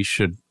one that he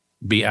should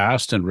be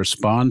asked and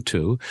respond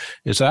to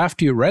is,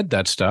 after you read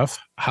that stuff,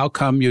 how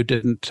come you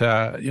didn't,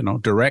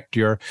 direct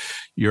your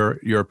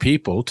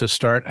people to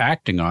start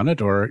acting on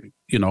it? Or,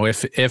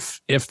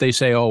 if they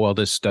say, oh, well,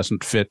 this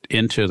doesn't fit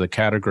into the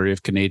category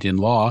of Canadian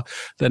law,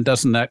 then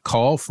doesn't that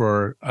call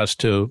for us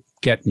to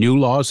get new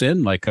laws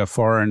in, like a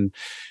Foreign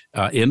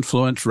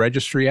Influence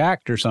Registry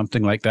Act or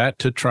something like that,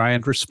 to try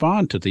and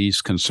respond to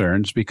these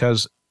concerns?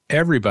 Because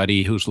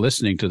everybody who's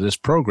listening to this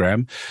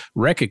program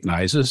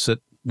recognizes that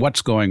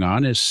what's going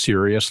on is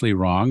seriously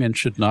wrong and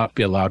should not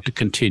be allowed to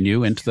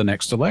continue into the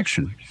next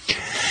election.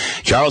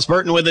 Charles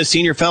Burton with us,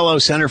 Senior Fellow,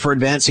 Center for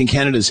Advancing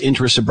Canada's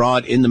Interests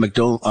Abroad in the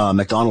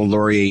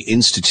Macdonald-Laurier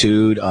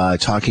Institute,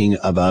 talking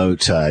about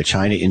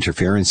China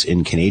interference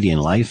in Canadian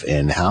life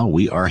and how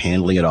we are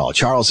handling it all.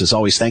 Charles, as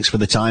always, thanks for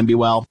the time. Be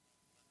well.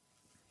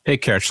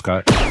 Take care,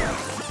 Scott.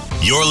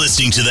 You're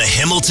listening to the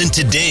Hamilton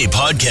Today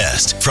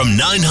podcast from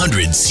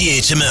 900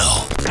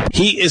 CHML.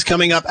 He is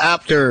coming up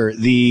after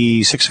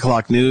the 6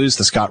 o'clock news,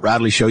 the Scott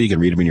Radley Show. You can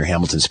read him in your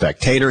Hamilton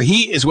Spectator.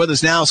 He is with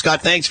us now.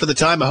 Scott, thanks for the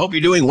time. I hope you're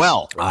doing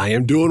well. I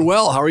am doing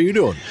well. How are you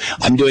doing?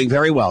 I'm doing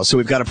very well. So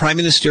we've got a prime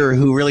minister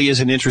who really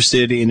isn't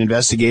interested in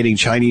investigating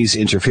Chinese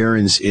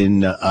interference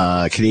in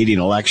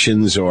Canadian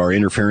elections or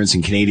interference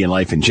in Canadian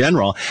life in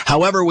general.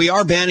 However, we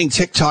are banning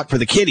TikTok for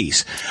the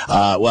kiddies.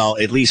 Well,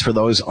 at least for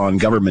those on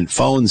government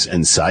phones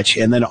and such.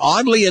 And then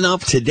oddly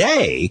enough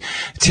today,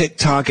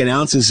 TikTok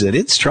announces that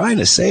it's trying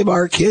to save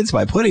our kids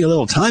by putting a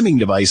little timing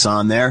device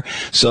on there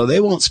so they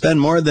won't spend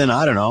more than,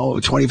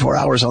 24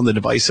 hours on the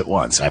device at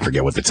once. I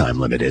forget what the time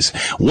limit is.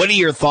 What are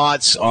your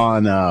thoughts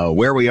on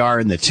where we are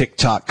in the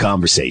TikTok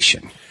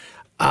conversation?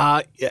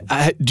 Have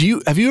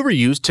you ever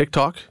used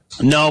TikTok?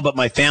 No, but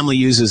my family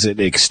uses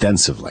it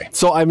extensively.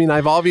 So,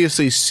 I've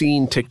obviously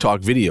seen TikTok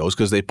videos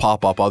because they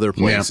pop up other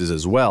places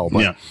as well. But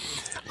yeah.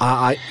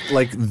 I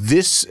like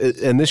this,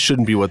 and this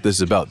shouldn't be what this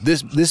is about.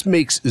 This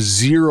makes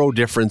zero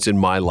difference in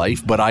my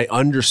life, but I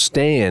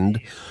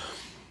understand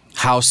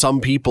how some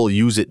people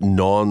use it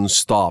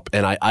nonstop,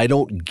 and I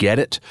don't get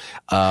it.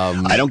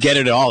 I don't get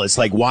it at all. It's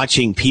like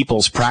watching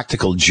people's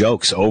practical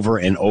jokes over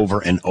and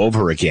over and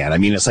over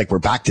again. It's like we're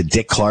back to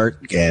Dick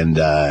Clark and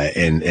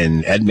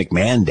Ed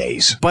McMahon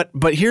days.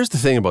 But here's the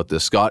thing about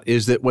this, Scott,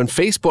 is that when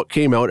Facebook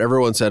came out,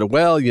 everyone said,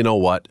 well, you know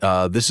what,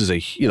 this is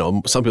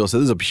some people said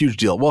this is a huge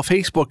deal. Well,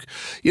 Facebook,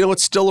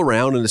 it's still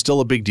around and it's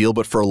still a big deal,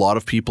 but for a lot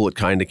of people, it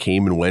kind of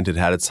came and went. It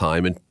had its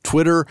time. And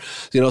Twitter,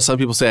 some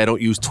people say I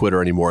don't use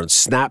Twitter anymore. And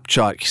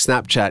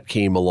Snapchat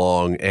came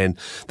along, and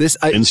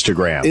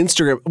Instagram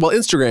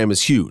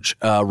is huge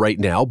right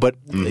now, but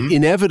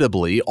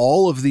inevitably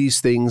all of these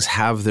things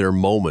have their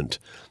moment,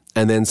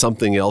 and then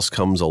something else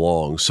comes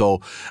along.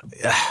 So,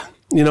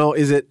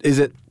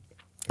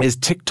 is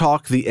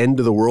TikTok the end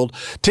of the world?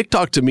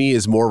 TikTok to me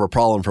is more of a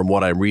problem from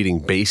what I'm reading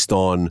based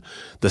on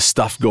the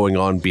stuff going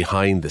on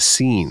behind the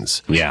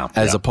scenes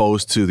as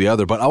opposed to the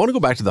other. But I want to go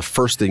back to the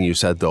first thing you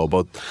said, though,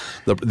 about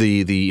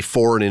the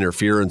foreign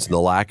interference and the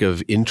lack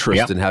of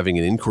interest in having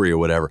an inquiry or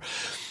whatever.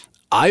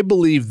 I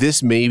believe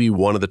this may be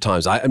one of the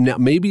times.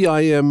 Maybe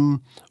I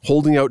am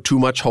holding out too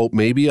much hope.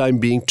 Maybe I'm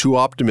being too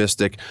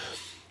optimistic.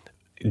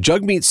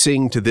 Jagmeet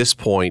Singh to this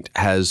point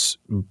has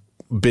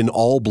been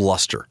all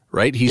bluster,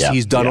 right?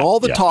 He's done all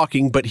the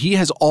talking, but he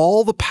has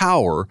all the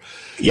power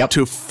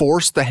to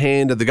force the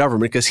hand of the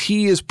government because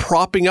he is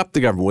propping up the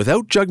government.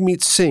 Without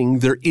Jagmeet Singh,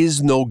 there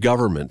is no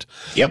government.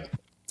 Yep.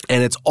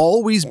 And it's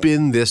always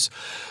been this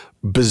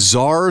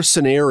bizarre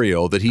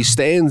scenario that he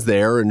stands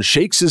there and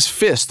shakes his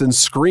fist and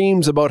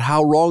screams about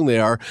how wrong they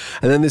are.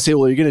 And then they say,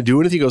 well, are you going to do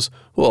anything? He goes,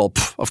 well,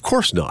 of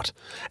course not.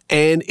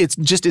 And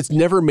it's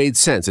never made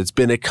sense. He's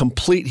been a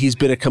complete,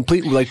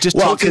 like, just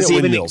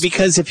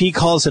because if he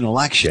calls an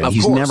election,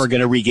 he's never going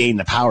to regain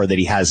the power that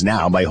he has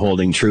now by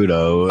holding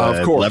Trudeau,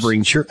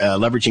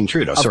 leveraging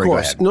Trudeau. Sorry, go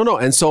ahead. No.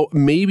 And so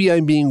maybe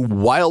I'm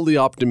being wildly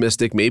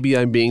optimistic. Maybe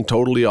I'm being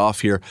totally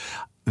off here.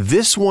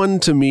 This one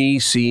to me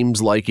seems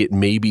like it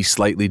may be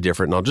slightly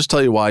different. And I'll just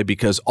tell you why,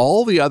 because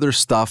all the other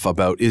stuff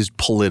about is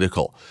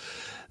political.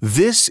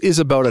 This is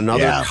about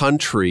another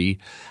country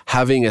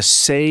having a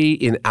say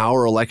in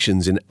our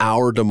elections, in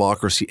our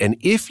democracy. And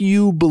if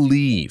you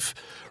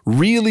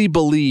really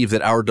believe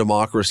that our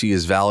democracy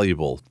is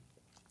valuable,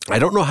 I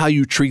don't know how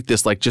you treat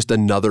this like just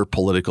another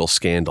political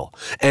scandal.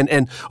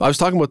 And I was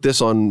talking about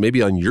this on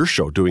your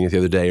show, doing it the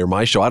other day, or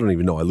my show. I don't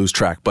even know. I lose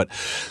track. But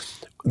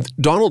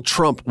Donald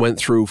Trump went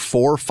through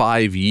 4 or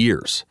 5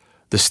 years,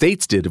 the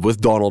states did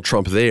with Donald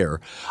Trump there,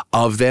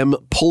 of them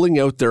pulling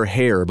out their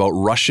hair about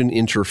Russian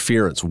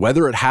interference,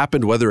 whether it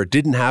happened, whether it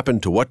didn't happen,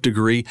 to what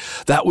degree.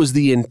 That was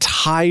the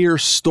entire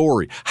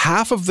story.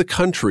 Half of the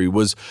country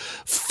was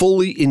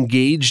fully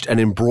engaged and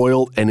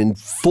embroiled and in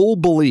full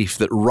belief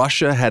that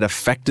Russia had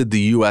affected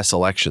the U.S.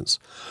 elections.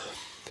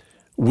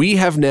 We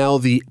have now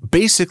the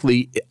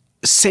basically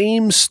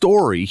same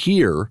story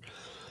here,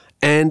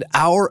 and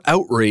our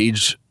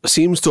outrage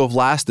seems to have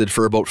lasted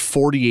for about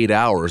 48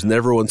 hours. And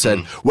everyone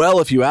said, well,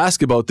 if you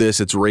ask about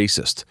this, it's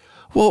racist.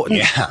 Well,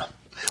 yeah.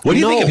 What do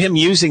you think of him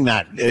using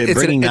that,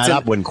 bringing that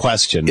up when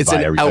questioned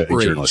by a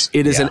journalist?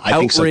 It is an outrage. I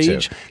think so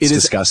too. It's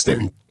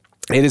disgusting.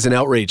 It is an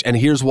outrage. And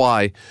here's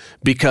why.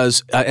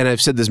 Because, and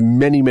I've said this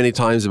many, many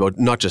times about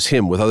not just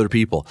him, with other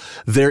people,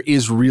 there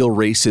is real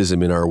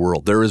racism in our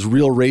world. There is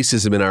real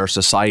racism in our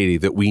society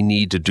that we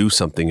need to do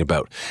something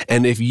about.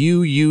 And if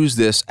you use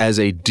this as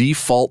a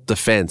default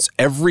defense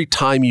every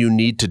time you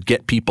need to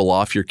get people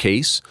off your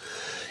case,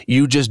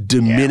 you just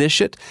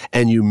diminish it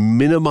and you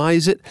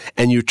minimize it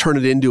and you turn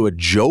it into a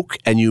joke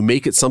and you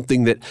make it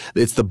something that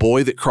it's the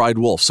boy that cried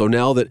wolf. So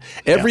now that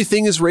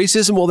everything is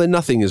racism, well, then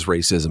nothing is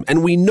racism.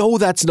 And we know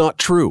that's not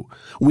true.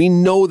 We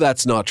know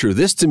that's not true.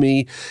 This to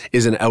me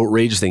is an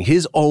outrageous thing.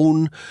 His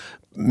own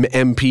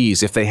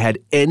MPs, if they had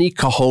any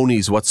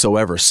cojones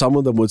whatsoever, some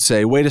of them would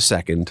say, wait a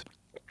second.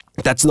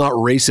 That's not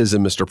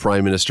racism, Mr.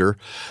 Prime Minister.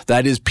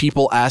 That is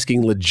people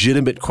asking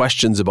legitimate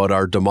questions about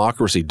our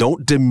democracy.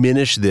 Don't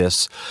diminish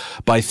this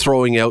by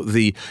throwing out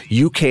the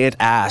 "you can't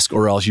ask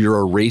or else you're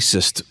a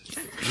racist"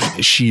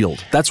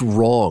 shield. That's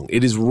wrong.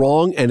 It is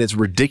wrong and it's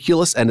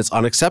ridiculous and it's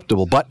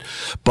unacceptable.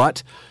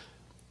 But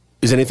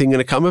is anything going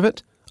to come of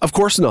it? Of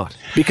course not.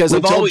 Because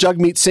until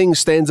Jagmeet Singh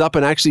stands up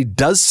and actually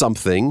does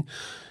something,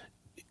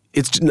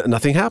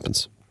 nothing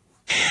happens.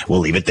 We'll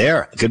leave it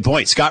there. Good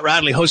point. Scott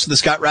Radley, host of the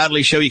Scott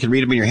Radley Show. You can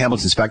read him in your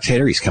Hamilton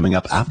Spectator. He's coming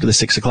up after the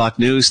 6 o'clock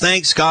news.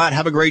 Thanks, Scott.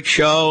 Have a great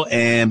show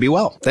and be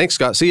well. Thanks,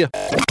 Scott. See ya.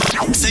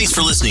 Thanks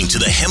for listening to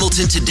the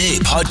Hamilton Today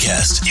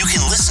podcast. You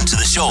can listen to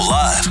the show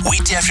live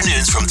weekday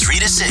afternoons from 3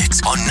 to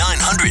 6 on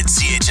 900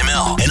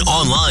 CHML and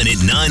online at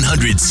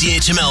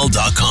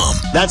 900CHML.com.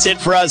 That's it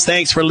for us.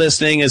 Thanks for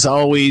listening. As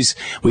always,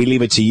 we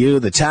leave it to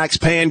you, the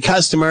tax-paying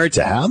customer,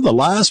 to have the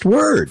last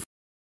word.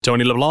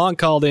 Tony LeBlanc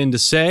called in to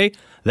say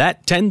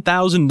that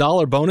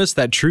 $10,000 bonus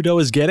that Trudeau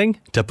is getting,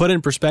 to put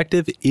in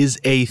perspective, is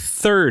a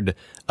third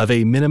of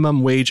a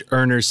minimum wage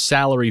earner's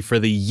salary for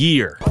the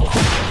year.